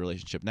openly about their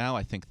relationship now.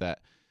 I think that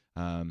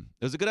it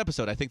was a good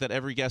episode. I think that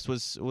every guest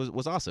was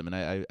awesome,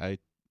 and I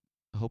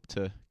hope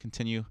to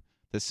continue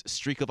this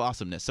streak of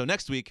awesomeness. So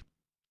next week,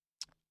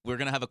 we're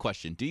going to have a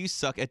question. Do you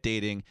suck at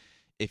dating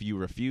if you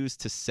refuse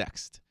to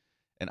sext?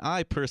 And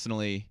I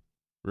personally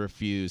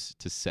refuse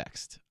to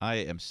sext. I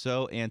am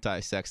so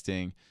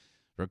anti-sexting.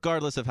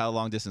 regardless of how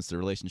long distance the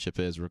relationship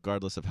is,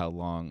 regardless of how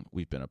long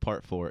we've been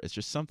apart for. It's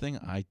just something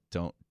I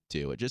don't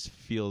do. It just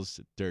feels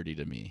dirty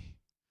to me.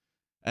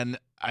 And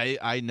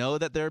I know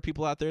that there are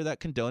people out there that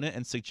condone it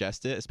and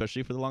suggest it,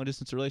 especially for the long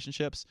distance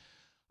relationships.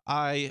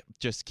 I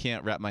just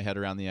can't wrap my head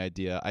around the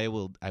idea. I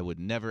would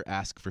never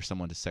ask for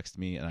someone to sext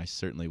me, and I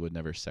certainly would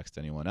never sext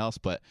anyone else.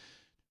 But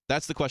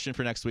that's the question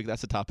for next week.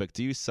 That's the topic.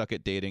 Do you suck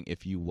at dating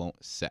if you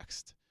won't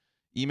sext?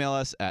 Email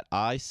us at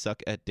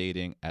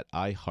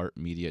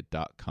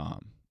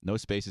isuckatdating@iheartmedia.com. No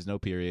spaces, no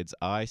periods.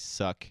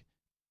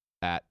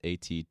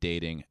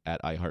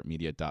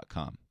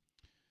 isuckatdating@iheartmedia.com.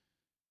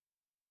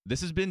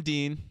 This has been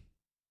Dean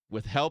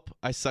with Help,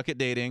 I Suck at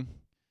Dating.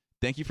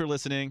 Thank you for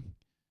listening.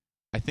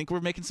 I think we're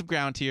making some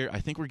ground here.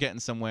 I think we're getting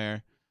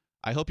somewhere.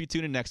 I hope you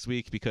tune in next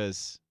week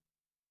because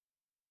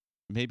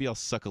maybe I'll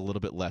suck a little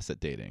bit less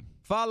at dating.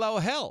 Follow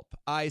Help,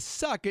 I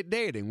Suck at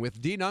Dating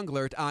with Dean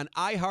Unglert on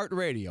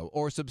iHeartRadio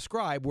or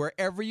subscribe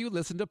wherever you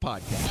listen to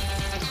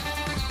podcasts.